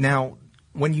 Now,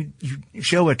 when you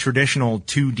show a traditional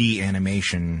 2D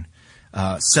animation,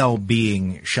 cell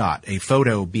being shot, a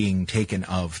photo being taken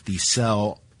of the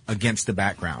cell against the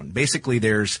background. Basically,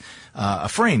 there's a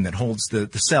frame that holds the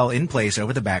cell in place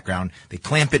over the background. They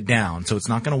clamp it down so it's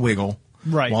not going to wiggle.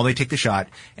 Right. While they take the shot,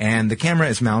 and the camera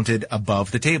is mounted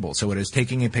above the table. So it is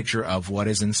taking a picture of what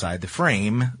is inside the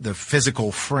frame, the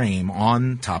physical frame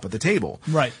on top of the table.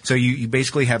 Right. So you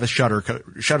basically have a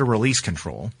shutter release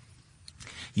control.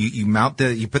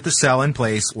 You put the cell in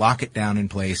place, lock it down in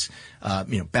place,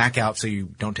 back out so you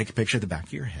don't take a picture of the back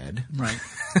of your head. Right.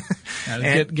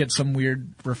 Get some weird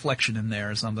reflection in there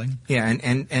or something. Yeah,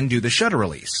 and do the shutter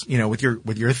release, with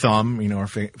your thumb, or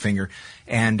finger,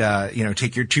 and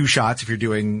take your 2 shots if you're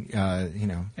doing,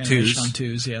 twos. On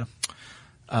twos, yeah.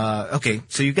 Okay,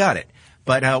 so you got it.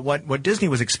 But what Disney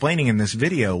was explaining in this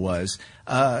video was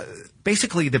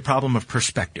basically the problem of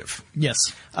perspective. Yes.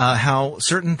 How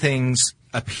certain things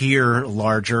appear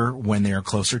larger when they are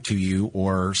closer to you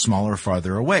or smaller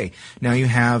farther away. Now you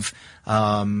have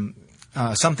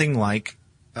something like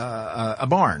a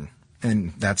barn,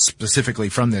 and that's specifically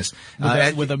from this.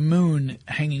 With a moon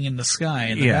hanging in the sky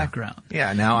in the background.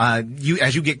 Yeah. Now,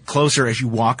 as you get closer, as you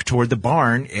walk toward the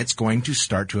barn, it's going to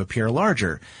start to appear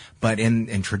larger. But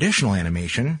in traditional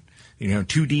animation,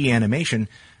 2D animation,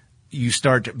 you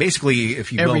start basically,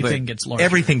 if you everything gets larger.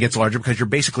 Everything gets larger because you're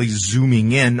basically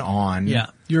zooming in on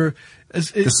the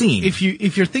scene. If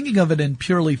you're thinking of it in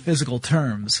purely physical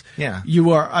terms, you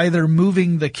are either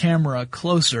moving the camera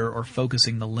closer or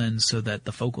focusing the lens so that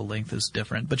the focal length is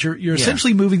different. But you're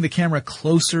essentially moving the camera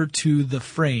closer to the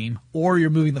frame, or you're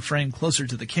moving the frame closer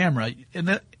to the camera.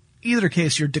 In either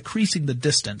case, you're decreasing the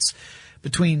distance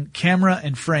between camera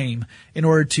and frame in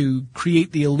order to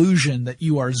create the illusion that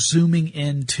you are zooming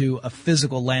into a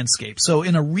physical landscape. So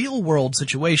in a real world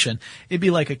situation, it'd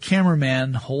be like a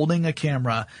cameraman holding a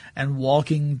camera and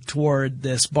walking toward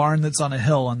this barn that's on a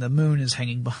hill and the moon is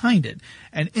hanging behind it.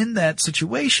 And in that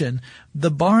situation, the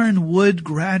barn would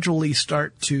gradually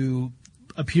start to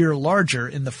appear larger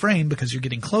in the frame because you're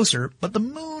getting closer, but the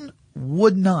moon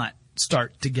would not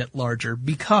start to get larger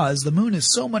because the moon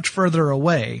is so much further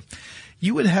away.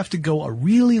 You would have to go a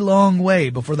really long way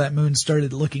before that moon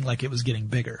started looking like it was getting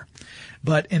bigger.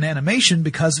 But in animation,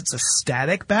 because it's a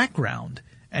static background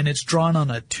and it's drawn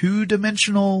on a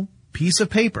 2-dimensional piece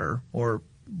of paper or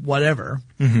whatever,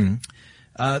 when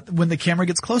the camera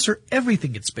gets closer,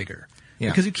 everything gets bigger. Yeah.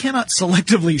 Because you cannot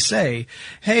selectively say,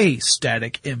 hey,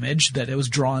 static image that it was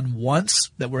drawn once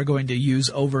that we're going to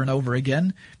use over and over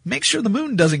again, make sure the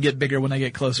moon doesn't get bigger when I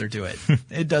get closer to it.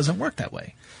 It doesn't work that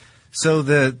way. So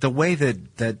the way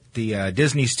that the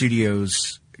Disney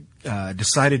Studios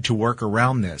decided to work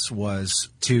around this was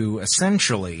to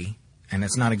essentially, and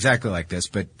it's not exactly like this,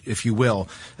 but if you will,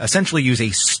 essentially use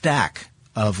a stack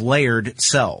of layered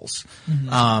cells,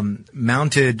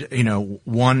 mounted,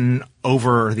 one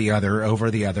over the other,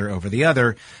 over the other, over the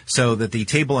other, so that the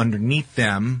table underneath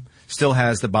them still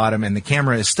has the bottom and the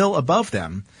camera is still above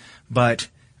them. But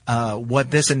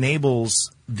what this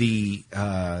enables the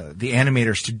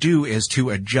animators to do is to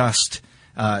adjust.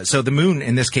 So the moon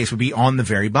in this case would be on the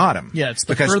very bottom. Yeah, it's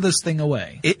the furthest thing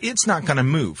away. It's not going to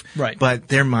move. Right. But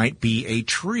there might be a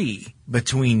tree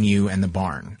between you and the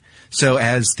barn. So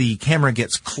as the camera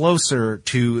gets closer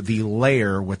to the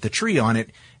layer with the tree on it,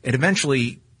 it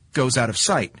eventually goes out of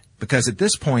sight because at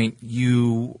this point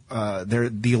the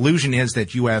illusion is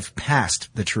that you have passed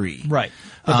the tree. Right.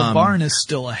 But the barn is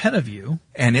still ahead of you.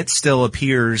 And it still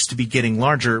appears to be getting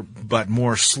larger, but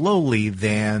more slowly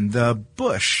than the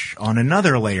bush on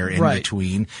another layer in Right.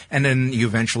 between. And then you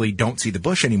eventually don't see the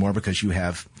bush anymore because you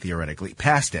have theoretically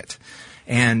passed it.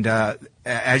 And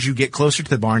as you get closer to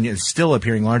the barn, it's still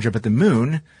appearing larger, but the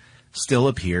moon still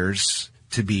appears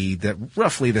to be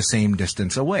roughly the same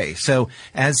distance away. So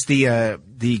as the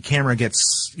camera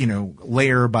gets,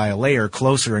 layer by layer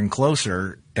closer and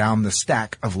closer down the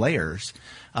stack of layers,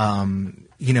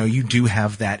 you do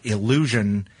have that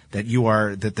illusion that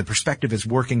that the perspective is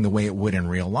working the way it would in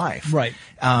real life. Right.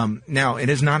 Now, it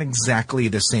is not exactly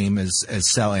the same as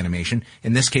cell animation.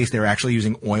 In this case, they're actually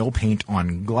using oil paint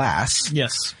on glass.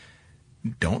 Yes.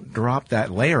 Don't drop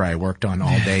that layer I worked on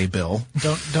all day, Bill.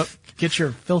 Don't get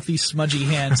your filthy, smudgy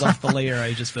hands off the layer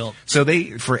I just built. So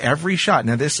for every shot,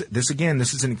 now this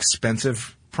is an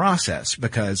expensive process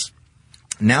because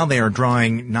now they are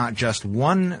drawing not just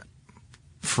one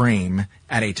frame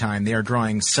at a time. They are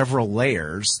drawing several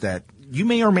layers that you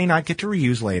may or may not get to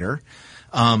reuse later.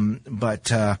 But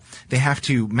they have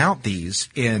to mount these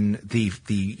in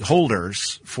the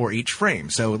holders for each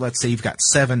frame. So let's say you've got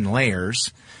 7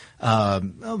 layers.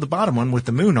 The bottom one with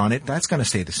the moon on it, that's going to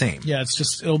stay the same. Yeah,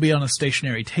 it'll be on a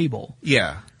stationary table.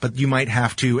 Yeah, but you might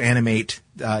have to animate,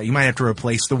 you might have to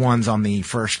replace the ones on the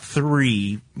first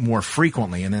 3 more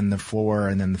frequently, and then the 4,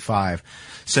 and then the 5.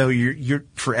 So you're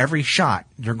for every shot,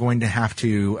 you're going to have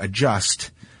to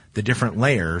adjust the different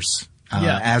layers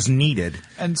as needed.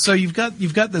 And so you've got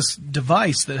this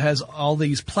device that has all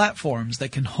these platforms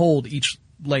that can hold each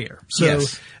layer. So,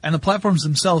 yes. And the platforms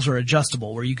themselves are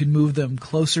adjustable, where you can move them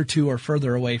closer to or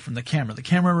further away from the camera. The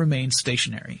camera remains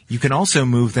stationary. You can also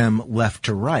move them left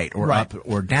to right or up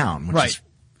or down, which is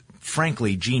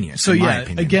frankly genius. So in my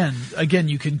opinion. again,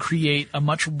 you can create a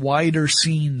much wider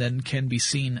scene than can be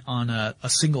seen on a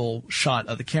single shot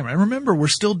of the camera. And remember, we're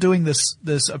still doing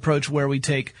this approach where we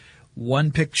take one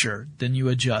picture, then you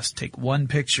adjust. Take one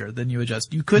picture, then you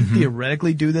adjust. You could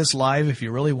theoretically do this live if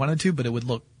you really wanted to, but it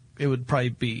would probably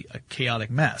be a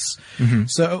chaotic mess.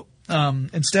 So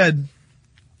instead,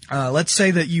 let's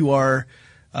say that you are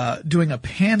doing a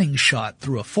panning shot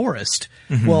through a forest.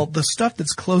 Well, the stuff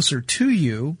that's closer to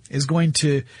you is going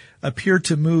to appear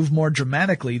to move more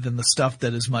dramatically than the stuff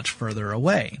that is much further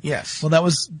away. Yes. Well, that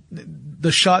was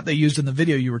the shot they used in the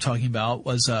video you were talking about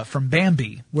was from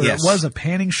Bambi, where it was a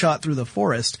panning shot through the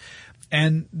forest.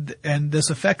 And this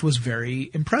effect was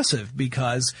very impressive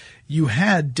because you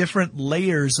had different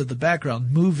layers of the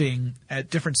background moving at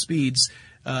different speeds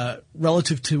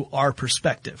relative to our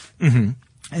perspective.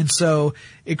 And so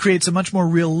it creates a much more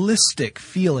realistic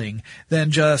feeling than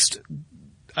just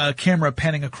a camera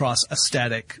panning across a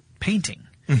static painting,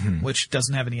 which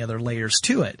doesn't have any other layers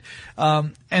to it.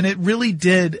 And it really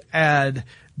did add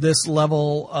this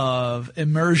level of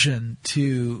immersion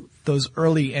to those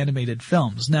early animated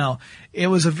films. Now, it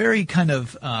was a very kind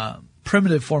of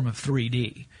primitive form of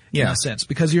 3D in a sense,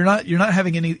 because you're not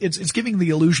having any. It's giving the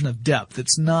illusion of depth.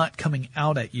 It's not coming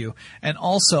out at you, and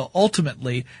also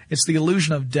ultimately, it's the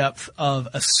illusion of depth of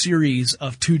a series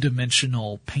of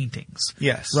 2-dimensional paintings.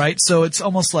 Yes. Right. So it's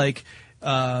almost like.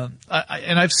 And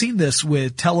I've seen this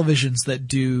with televisions that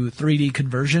do 3D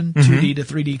conversion, 2D to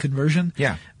 3D conversion.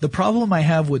 Yeah. The problem I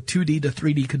have with 2D to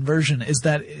 3D conversion is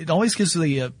that it always gives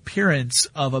the appearance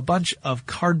of a bunch of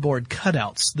cardboard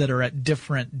cutouts that are at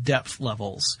different depth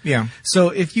levels. Yeah. So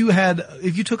if you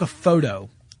took a photo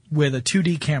with a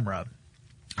 2D camera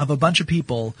of a bunch of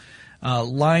people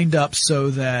lined up so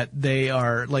that they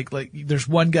are like there's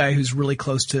one guy who's fairly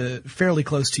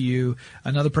close to you,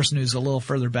 another person who's a little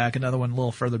further back, another one a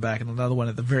little further back, and another one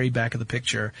at the very back of the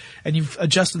picture. And you've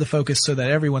adjusted the focus so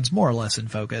that everyone's more or less in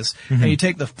focus. And you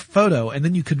take the photo and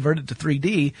then you convert it to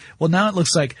 3D. Well, now it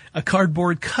looks like a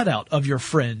cardboard cutout of your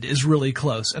friend is really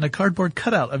close and a cardboard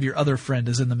cutout of your other friend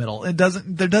is in the middle.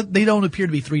 They don't appear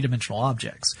to be 3-dimensional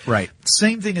objects. Right.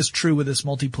 Same thing is true with this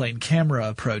multiplane camera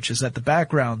approach, is that the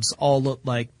backgrounds all look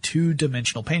like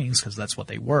 2-dimensional paintings because that's what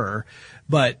they were,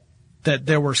 but that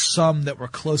there were some that were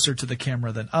closer to the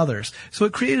camera than others. So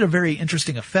it created a very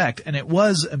interesting effect, and it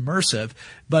was immersive,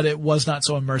 but it was not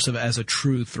so immersive as a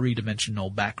true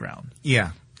 3-dimensional background.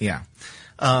 Yeah, yeah.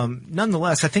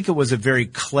 Nonetheless, I think it was a very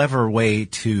clever way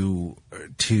to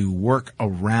work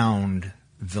around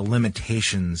the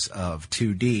limitations of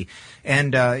 2D.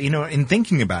 And, in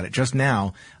thinking about it just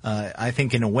now, I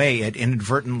think in a way it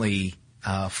inadvertently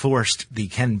forced the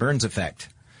Ken Burns effect,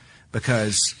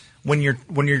 because when you're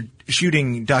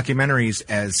shooting documentaries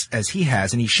as he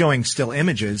has, and he's showing still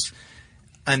images,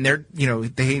 and they're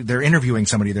interviewing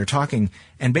somebody, they're talking,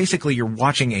 and basically you're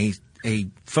watching a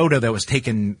photo that was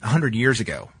taken 100 years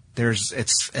ago. It's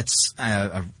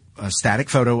a static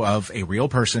photo of a real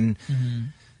person,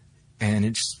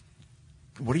 and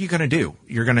what are you going to do?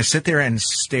 You're going to sit there and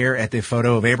stare at the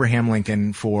photo of Abraham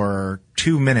Lincoln for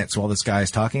 2 minutes while this guy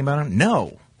is talking about him?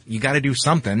 No. You got to do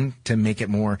something to make it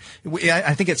more.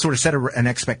 I think it sort of set an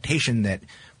expectation that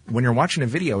when you're watching a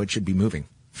video, it should be moving.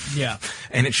 Yeah.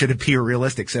 And it should appear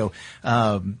realistic. So,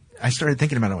 I started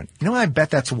thinking about it. I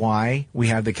bet that's why we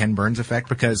have the Ken Burns effect,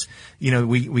 because,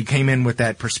 we came in with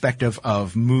that perspective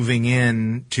of moving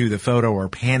in to the photo or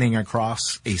panning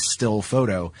across a still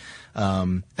photo.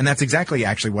 And that's exactly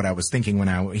actually what I was thinking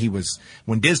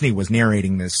when Disney was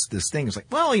narrating this thing. It's like,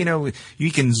 well,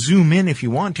 you can zoom in if you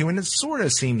want to, and it sort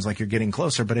of seems like you're getting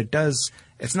closer, but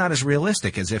it's not as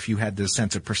realistic as if you had this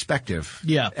sense of perspective.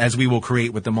 Yeah. As we will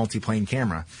create with the multiplane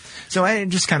camera. So I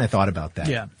just kind of thought about that.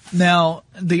 Yeah. Now,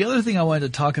 the other thing I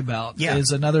wanted to talk about Yeah.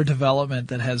 is another development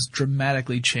that has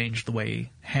dramatically changed the way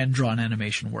hand-drawn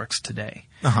animation works today.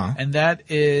 Uh-huh. And that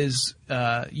is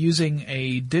using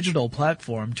a digital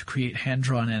platform to create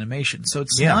hand-drawn animation. So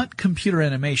it's Yeah. not computer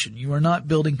animation. You are not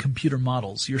building computer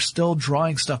models. You're still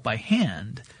drawing stuff by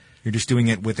hand. You're just doing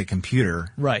it with a computer.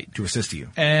 Right. To assist you.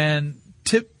 And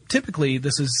typically,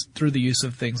 this is through the use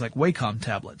of things like Wacom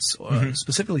tablets, or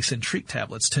specifically Cintiq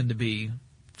tablets tend to be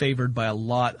favored by a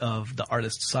lot of the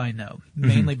artists I know,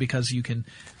 mainly because you can,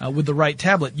 with the right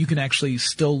tablet, you can actually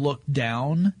still look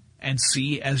down and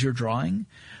see as you're drawing.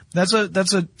 That's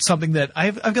something that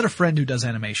I've got a friend who does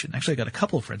animation. Actually, I got a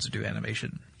couple of friends who do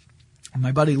animation.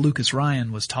 My buddy Lucas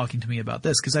Ryan was talking to me about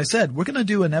this because I said, we're going to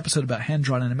do an episode about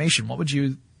hand-drawn animation. What would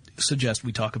you suggest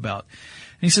we talk about?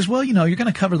 And he says, well, you're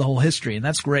going to cover the whole history, and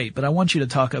that's great, but I want you to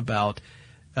talk about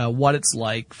what it's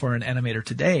like for an animator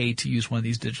today to use one of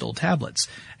these digital tablets.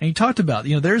 And he talked about,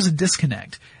 there's a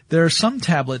disconnect. There are some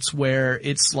tablets where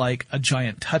it's like a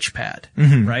giant touchpad,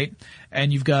 right?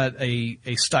 And you've got a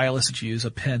stylus that you use,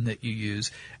 a pen that you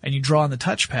use, and you draw on the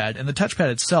touchpad, and the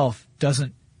touchpad itself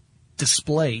doesn't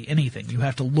display anything. You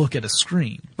have to look at a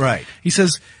screen. Right. He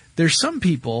says, there's some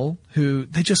people who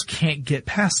they just can't get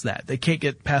past that. They can't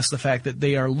get past the fact that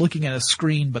they are looking at a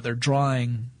screen, but they're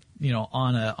drawing,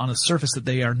 on a surface that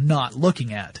they are not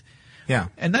looking at. Yeah.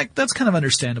 And that's kind of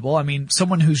understandable. I mean,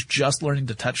 someone who's just learning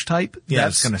to touch type, Yeah, I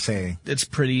was going to say. it's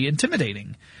pretty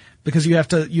intimidating because you have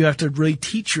to really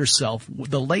teach yourself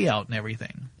the layout and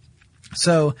everything.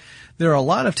 So there are a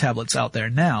lot of tablets out there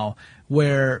now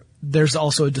where there's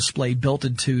also a display built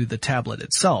into the tablet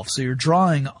itself. So you're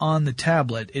drawing on the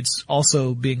tablet. It's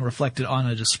also being reflected on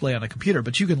a display on a computer,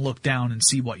 but you can look down and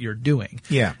see what you're doing.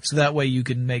 Yeah. So that way you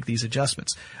can make these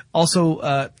adjustments.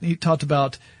 Also, he talked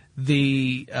about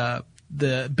the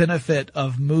benefit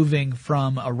of moving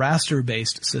from a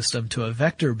raster-based system to a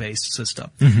vector-based system.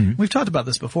 Mm-hmm. We've talked about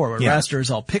this before, where raster is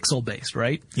all pixel-based,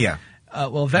 right? Yeah.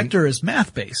 Well, vector is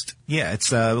math-based. Yeah,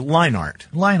 it's line art.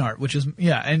 Line art, which is,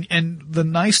 and the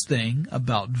nice thing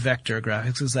about vector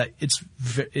graphics is that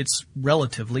it's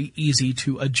relatively easy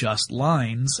to adjust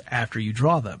lines after you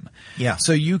draw them. Yeah.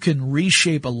 So you can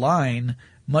reshape a line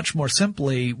much more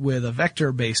simply with a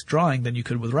vector-based drawing than you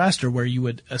could with raster, where you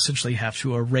would essentially have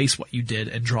to erase what you did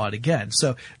and draw it again.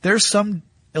 So there's some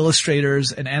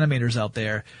illustrators and animators out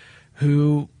there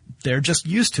who they're just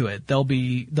used to it.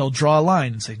 They'll draw a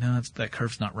line and say, no, that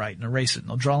curve's not right, and erase it. And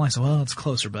they'll draw a line and say, well, it's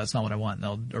closer, but that's not what I want. And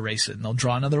they'll erase it, and they'll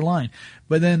draw another line.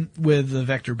 But then with the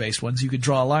vector-based ones, you could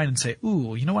draw a line and say,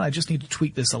 ooh, you know what? I just need to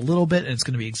tweak this a little bit, and it's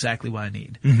going to be exactly what I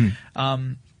need.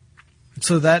 Mm-hmm.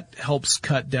 So that helps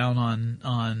cut down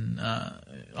on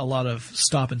a lot of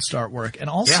stop and start work. And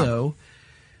also,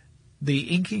 the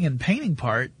inking and painting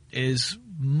part is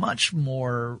much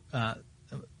more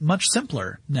much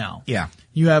simpler now. Yeah.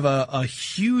 You have a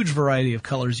huge variety of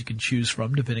colors you can choose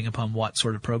from depending upon what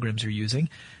sort of programs you're using.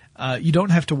 You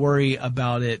don't have to worry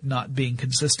about it not being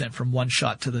consistent from one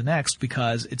shot to the next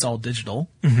because it's all digital.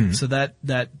 Mm-hmm. So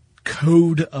that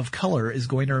code of color is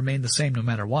going to remain the same no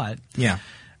matter what. Yeah.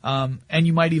 And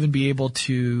you might even be able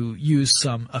to use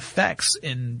some effects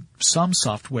in some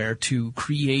software to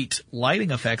create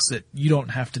lighting effects that you don't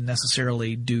have to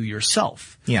necessarily do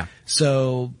yourself. Yeah.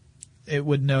 So it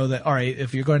would know that, all right,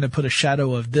 if you're going to put a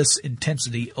shadow of this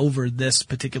intensity over this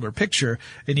particular picture,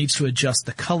 it needs to adjust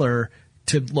the color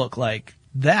to look like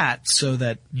that so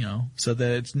that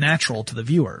it's natural to the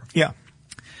viewer. Yeah.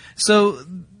 So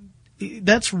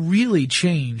that's really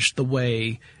changed the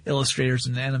way illustrators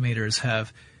and animators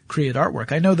have created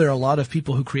artwork. I know there are a lot of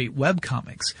people who create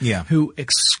webcomics who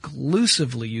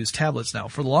exclusively use tablets now.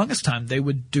 For the longest time, they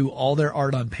would do all their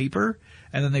art on paper,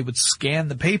 and then they would scan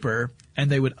the paper and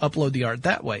they would upload the art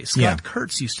that way. Scott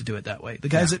Kurtz used to do it that way. The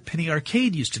guys at Penny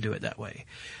Arcade used to do it that way.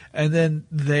 And then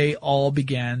they all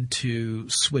began to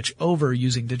switch over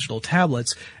using digital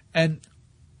tablets, and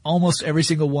almost every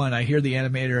single one, I hear the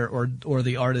animator or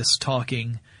the artist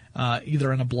talking,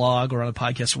 either on a blog or on a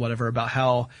podcast or whatever, about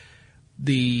how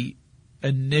the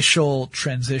initial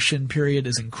transition period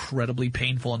is incredibly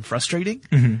painful and frustrating.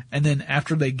 Mm-hmm. And then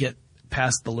after they get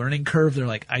past the learning curve, they're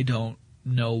like, I don't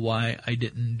know why I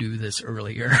didn't do this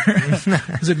earlier.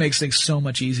 Because it makes things so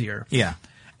much easier. Yeah.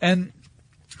 And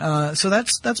so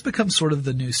that's become sort of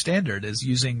the new standard, is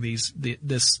using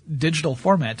this digital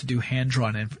format to do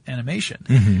hand-drawn animation.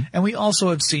 Mm-hmm. And we also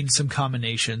have seen some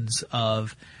combinations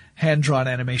of hand-drawn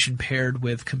animation paired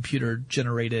with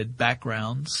computer-generated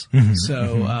backgrounds. Mm-hmm.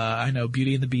 So I know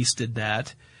Beauty and the Beast did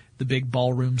that. The big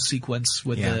ballroom sequence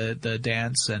with the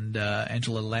dance and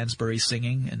Angela Lansbury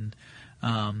singing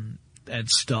and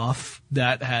stuff,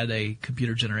 that had a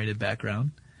computer-generated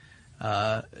background.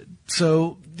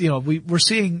 So, we're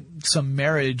seeing some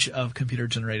marriage of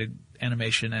computer-generated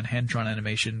animation and hand-drawn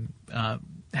animation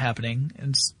happening,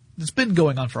 and it's been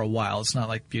going on for a while. It's not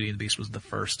like Beauty and the Beast was the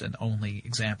first and only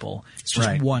example. It's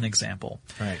just one example.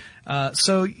 Right.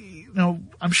 So,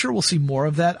 I'm sure we'll see more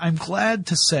of that. I'm glad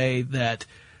to say that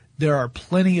there are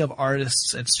plenty of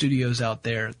artists and studios out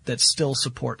there that still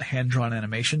support hand-drawn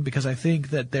animation, because I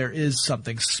think that there is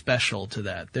something special to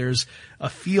that. There's a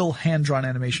feel hand-drawn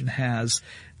animation has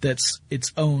that's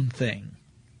its own thing.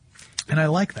 And I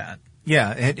like that.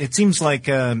 Yeah, it seems like,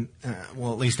 well,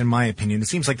 at least in my opinion, it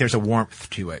seems like there's a warmth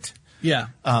to it. Yeah.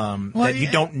 That you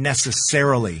don't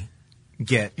necessarily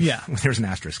get. Yeah. There's an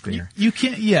asterisk there. You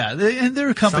can't, and there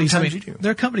are companies, Sometimes you do.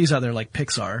 There are companies out there like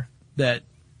Pixar that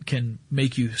can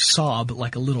make you sob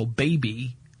like a little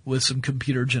baby with some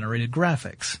computer-generated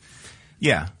graphics.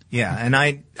 Yeah, and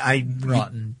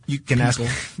rotten. You can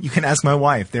ask my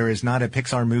wife. There is not a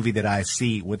Pixar movie that I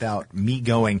see without me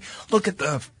going, look at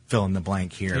the fill in the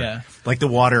blank here. Yeah. Like the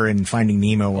water in Finding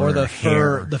Nemo, or the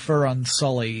hair. fur on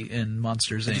Sully in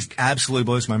Monsters, Inc. It just absolutely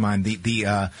blows my mind.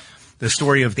 The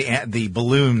story of the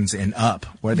balloons in Up,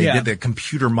 where they did the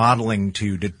computer modeling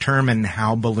to determine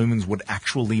how balloons would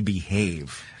actually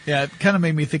behave. Yeah, it kind of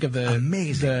made me think of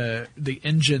the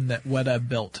engine that Weta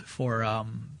built for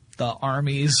the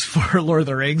armies for Lord of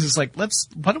the Rings. It's like,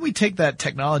 why don't we take that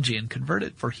technology and convert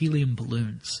it for helium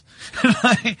balloons?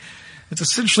 It's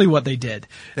essentially what they did.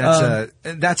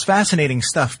 That's fascinating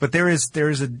stuff. But there is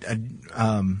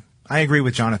I agree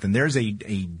with Jonathan. There's a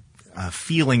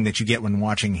feeling that you get when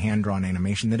watching hand-drawn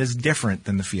animation that is different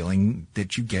than the feeling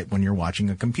that you get when you're watching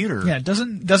a computer. Yeah, it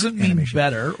doesn't mean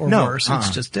better or worse.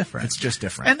 It's just different. It's just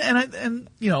different. And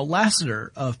Lasseter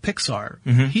of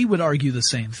Pixar, he would argue the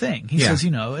same thing. He says,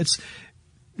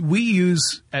 we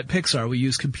use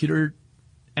computer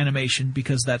animation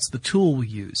because that's the tool we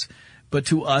use. But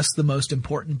to us, the most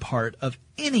important part of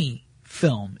any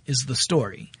film is the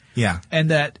story. Yeah.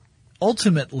 And that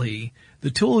ultimately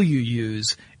the tool you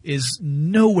use is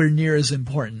nowhere near as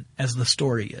important as the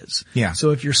story is. Yeah.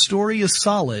 So if your story is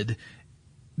solid,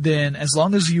 then as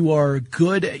long as you are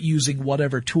good at using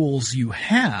whatever tools you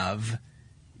have,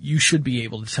 you should be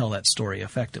able to tell that story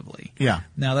effectively. Yeah.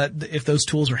 Now that if those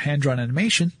tools are hand-drawn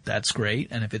animation, that's great,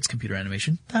 and if it's computer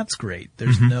animation, that's great.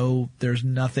 There's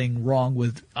nothing wrong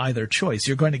with either choice.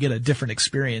 You're going to get a different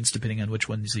experience depending on which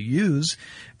ones you use,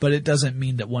 but it doesn't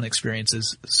mean that one experience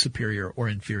is superior or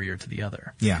inferior to the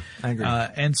other. Yeah, I agree.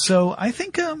 And so I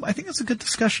think it's a good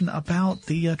discussion about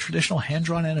the traditional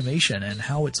hand-drawn animation and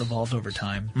how it's evolved over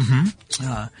time.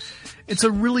 Mm-hmm. It's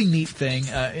a really neat thing.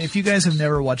 If you guys have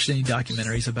never watched any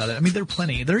documentaries about it, I mean, there are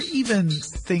plenty. There are even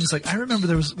things like, I remember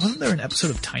wasn't there an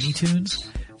episode of Tiny Toons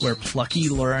where Plucky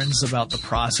learns about the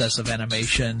process of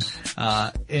animation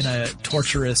in a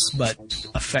torturous but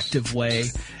effective way.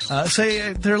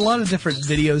 There are a lot of different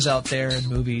videos out there and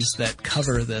movies that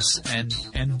cover this, and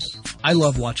I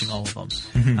love watching all of them.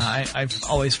 Mm-hmm. I've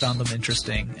always found them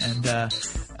interesting, and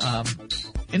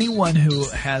anyone who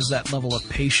has that level of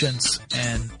patience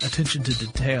and attention to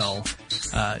detail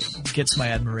gets my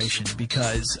admiration,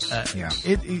 because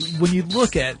when you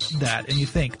look at that and you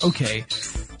think, okay,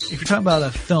 if you're talking about a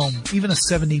film, even a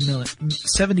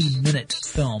 70-minute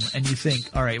film, and you think,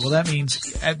 all right, well, that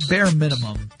means at bare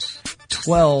minimum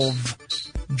 12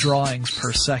 drawings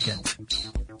per second.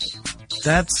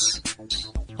 That's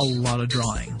a lot of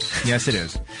drawing. Yes, it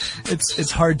is.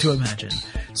 It's hard to imagine.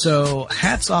 So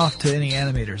hats off to any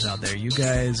animators out there. You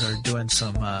guys are doing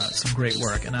some great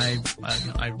work, and I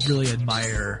really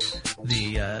admire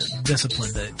the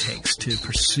discipline that it takes to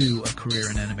pursue a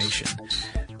career in animation.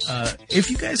 If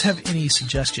you guys have any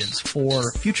suggestions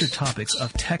for future topics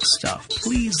of tech stuff,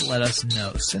 please let us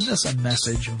know. Send us a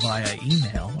message via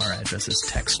email. Our address is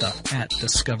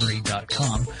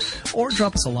techstuff@discovery.com, or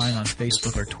drop us a line on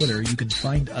Facebook or Twitter. You can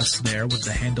find us there with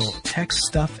the handle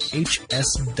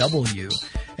TechStuffHSW.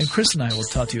 And Chris and I will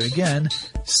talk to you again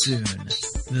soon.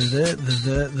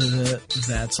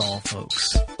 That's all,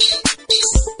 folks.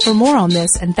 For more on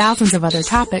this and thousands of other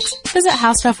topics, visit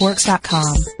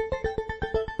HowStuffWorks.com.